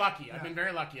very lucky. Yeah. I've been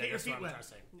very lucky. That's what I'm trying to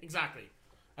say. Exactly.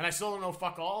 And I still don't know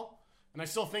fuck all, and I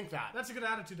still think that. That's a good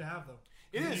attitude to have, though.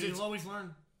 It is. You'll always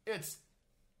learn.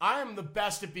 I am the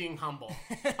best at being humble.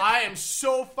 I am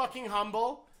so fucking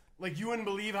humble. Like, you wouldn't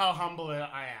believe how humble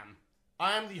I am.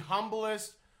 I am the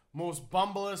humblest, most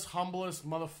humblest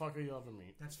motherfucker you'll ever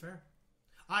meet. That's fair.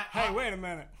 Hey, wait a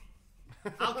minute.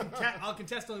 I'll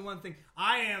contest only one thing.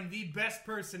 I am the best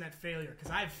person at failure because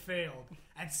I've failed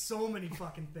at so many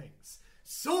fucking things.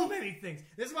 So many things.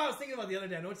 This is what I was thinking about the other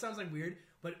day. I know it sounds like weird,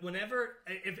 but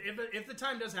if the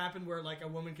time does happen where like a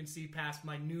woman can see past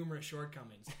my numerous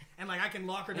shortcomings and like I can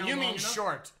lock her down. You long mean enough,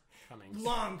 shortcomings?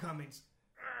 Long comings.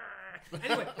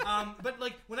 Anyway, but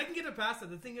like when I can get it past that,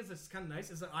 the thing is that's kind of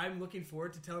nice is that I'm looking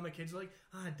forward to telling my kids like,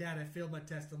 Dad, I failed my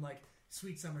test. I'm like,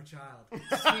 sweet summer child.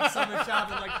 Sweet summer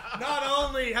child. I'm like, not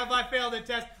only have I failed a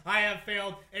test, I have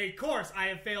failed a course. I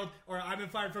have failed, or I've been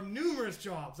fired from numerous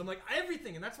jobs. I'm like,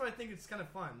 everything. And that's why I think it's kind of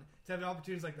fun to have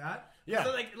opportunities like that. Yeah.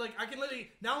 So like I can literally,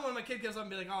 now when my kid goes up and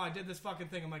be like, I did this fucking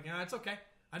thing. I'm like, it's okay.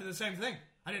 I did the same thing.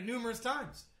 I did it numerous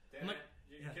times. Damn, I'm like,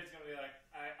 your kid's going to be like,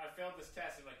 I failed this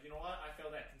test. I'm like, you know what? I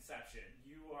failed at conception.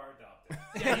 You are adopted.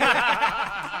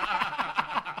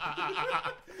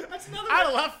 That's another out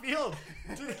of left field.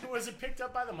 Was it picked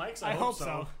up by the mics? I hope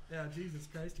so. Yeah, Jesus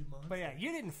Christ, you monster. But yeah,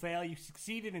 you didn't fail. You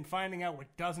succeeded in finding out what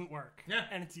doesn't work. Yeah.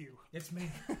 And it's you. It's me.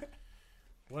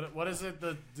 What is it?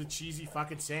 The cheesy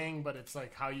fucking saying, but it's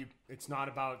like it's not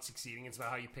about succeeding. It's about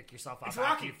how you pick yourself up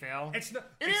after you fail. It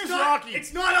is not, Rocky.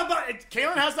 It's not about.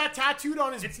 Kalen has that tattooed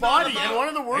on his body, and one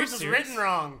of the words is written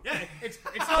wrong. Yeah, it's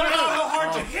not about how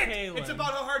hard you hit. Kalen. It's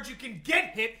about how hard you can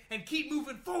get hit and keep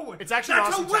moving forward. It's actually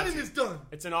that's awesome how winning tattoo. is done.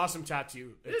 It's an awesome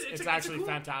tattoo. It's actually cool.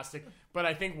 fantastic. But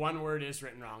I think one word is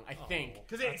written wrong. I think.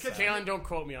 Because Kalen, don't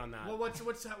quote me on that. Well, what's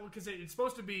because it's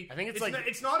supposed to be. I think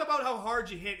it's not about how hard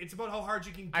you hit. It's about how hard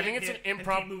you can get I think it's hit an and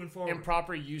keep moving forward.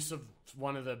 improper use of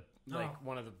one of the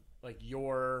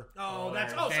your. So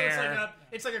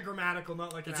it's like a grammatical,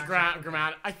 not like it's an a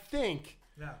grammatical. I think.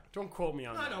 Yeah. Don't quote me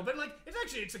on that. I know, but like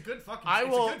it's a good fucking. I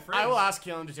will. It's a good phrase. I will ask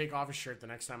Kalen to take off his shirt the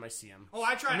next time I see him. Oh,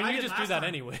 I tried. I mean, you just do that time.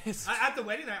 anyways. At the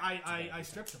wedding, I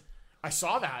stripped him. I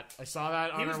saw that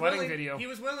on our wedding video. He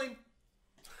was willing.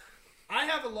 I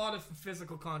have a lot of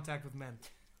physical contact with men.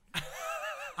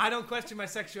 I don't question my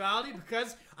sexuality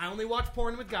because I only watch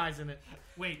porn with guys in it.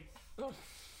 Wait.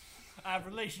 I have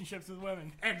relationships with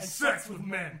women. And sex with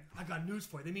men. I got news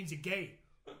for you. That means you're gay.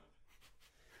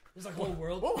 There's a whole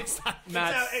world. What was that?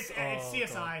 It's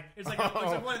CSI. God. It's like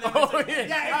one of them.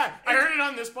 I heard it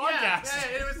on this podcast.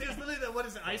 Yeah, it was literally what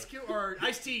is it, Ice Cube or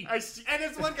Ice T? Ice-T. And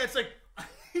it's one guy. It's like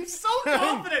he's so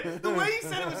confident. The way he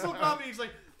said it was so confident.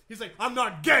 He's like, I'm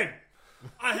not gay.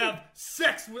 I have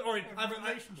sex with, or I have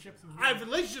relationships with women.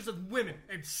 relationships with women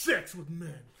and sex with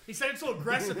men. He said it so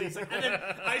aggressively. He's like, and then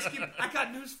Ice Cube, I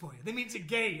got news for you. They means you're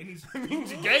gay, and he's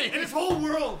gay. and his whole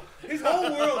world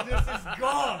just is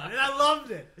gone, and I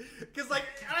loved it because like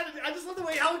I just love the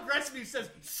way how aggressive he says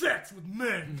sex with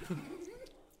men.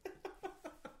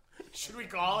 Should we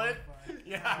call it?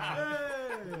 Yeah.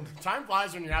 Time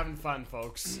flies when you're having fun,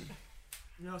 folks.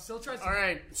 You know, still tries to. All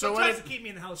right. Still tries to keep me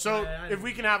in the house. So I if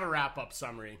we can have a wrap up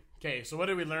summary. Okay. So what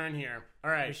did we learn here?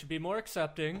 All We right. should be more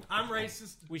accepting. I'm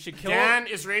racist. We should kill. Dan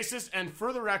is racist, and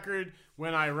for the record,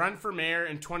 when I run for mayor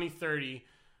in 2030,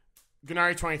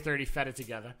 Gennari 2030 fed it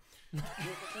together.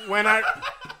 When I'm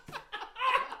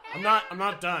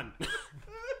not done.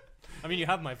 I mean, you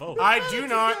have my vote. I do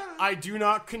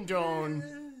not condone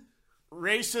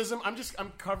racism.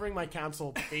 I'm covering my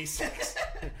council basics.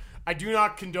 I do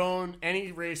not condone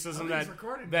any racism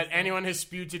that anyone has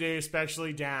spewed today,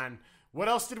 especially Dan. What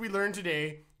else did we learn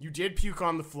today? You did puke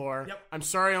on the floor. Yep. I'm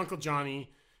sorry, Uncle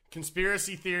Johnny.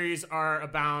 Conspiracy theories are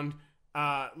abound.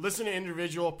 Listen to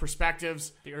individual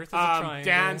perspectives. The earth is a triangle.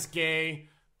 Dan's gay.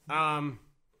 I'm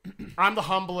the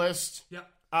humblest. Yep.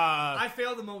 I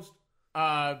fail the most.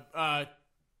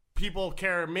 People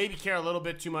maybe care a little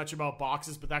bit too much about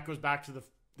boxes, but that goes back to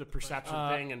the perception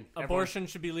thing. And abortion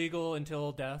should be legal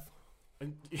until death.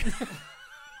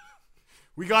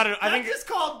 We got it. I That's think just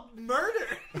called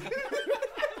murder.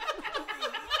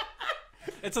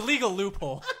 It's a legal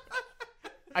loophole.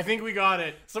 I think we got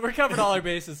it. So we're covering all our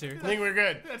bases here. I think we're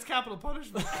good. That's capital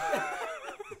punishment.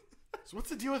 So what's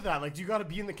the deal with that? Like, do you got to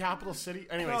be in the capital city?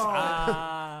 Anyways,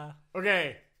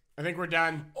 okay. I think we're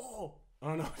done.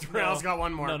 Oh no, Rheal's got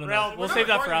one more. No. Rheal, We'll save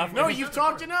that for after. No, you've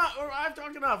talked enough. Or I've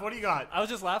talked enough. What do you got? I was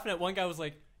just laughing at one guy was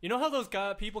like, you know how those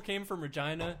people came from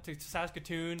Regina to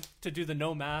Saskatoon to do the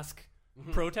no mask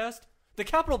protest? The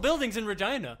Capitol building's in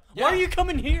Regina. Yeah. Why are you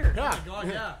coming here? Yeah. Oh my God,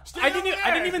 yeah. I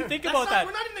didn't even think about that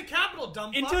We're not in the capital,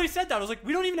 dumb fuck. until he said that. I was like,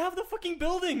 we don't even have the fucking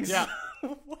buildings. Yeah.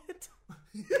 What?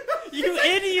 You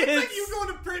idiots! It's like you going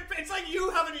to print. It's like you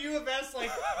having a U of S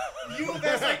like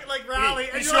rally.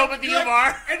 You show up at the U of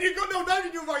R? and you go not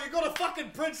in U of R. You go to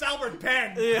fucking Prince Albert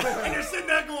Pen, Yeah. and you're sitting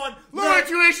there going, Lower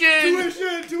tuition.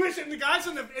 tuition. And the guys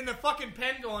in the fucking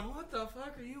pen going, what the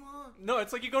fuck are you on? No,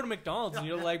 it's like you go to McDonald's and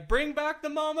you're like, bring back the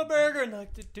mama burger, and like,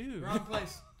 dude. Wrong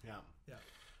place. Yeah. Yeah.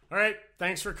 All right.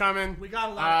 Thanks for coming. We got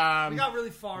a lot. We got really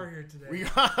far here today.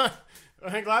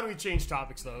 I'm glad we changed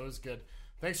topics though. It was good.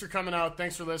 Thanks for coming out.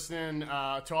 Thanks for listening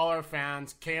to all our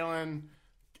fans. Kaylin,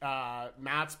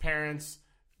 Matt's parents,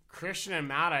 Christian and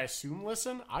Matt, I assume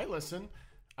listen. I listen.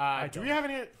 Do we have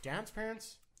any Dan's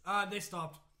parents? They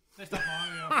stopped. They stopped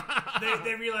on.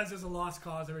 They realize there's a lost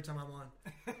cause every time I'm on.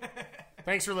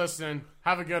 Thanks for listening.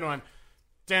 Have a good one.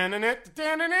 And,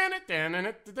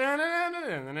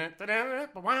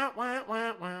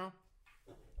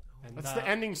 That's the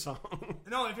ending song.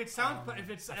 No, if it's Seinfeld,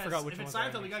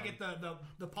 one we gotta get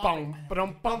the pop. Bum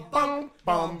bum bum bum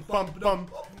bum bum bum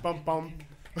bum bum.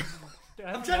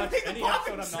 I'm trying to think of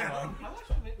popping sound. I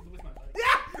watched it with my buddy.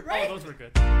 Yeah, right. Oh, those were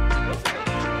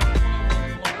good.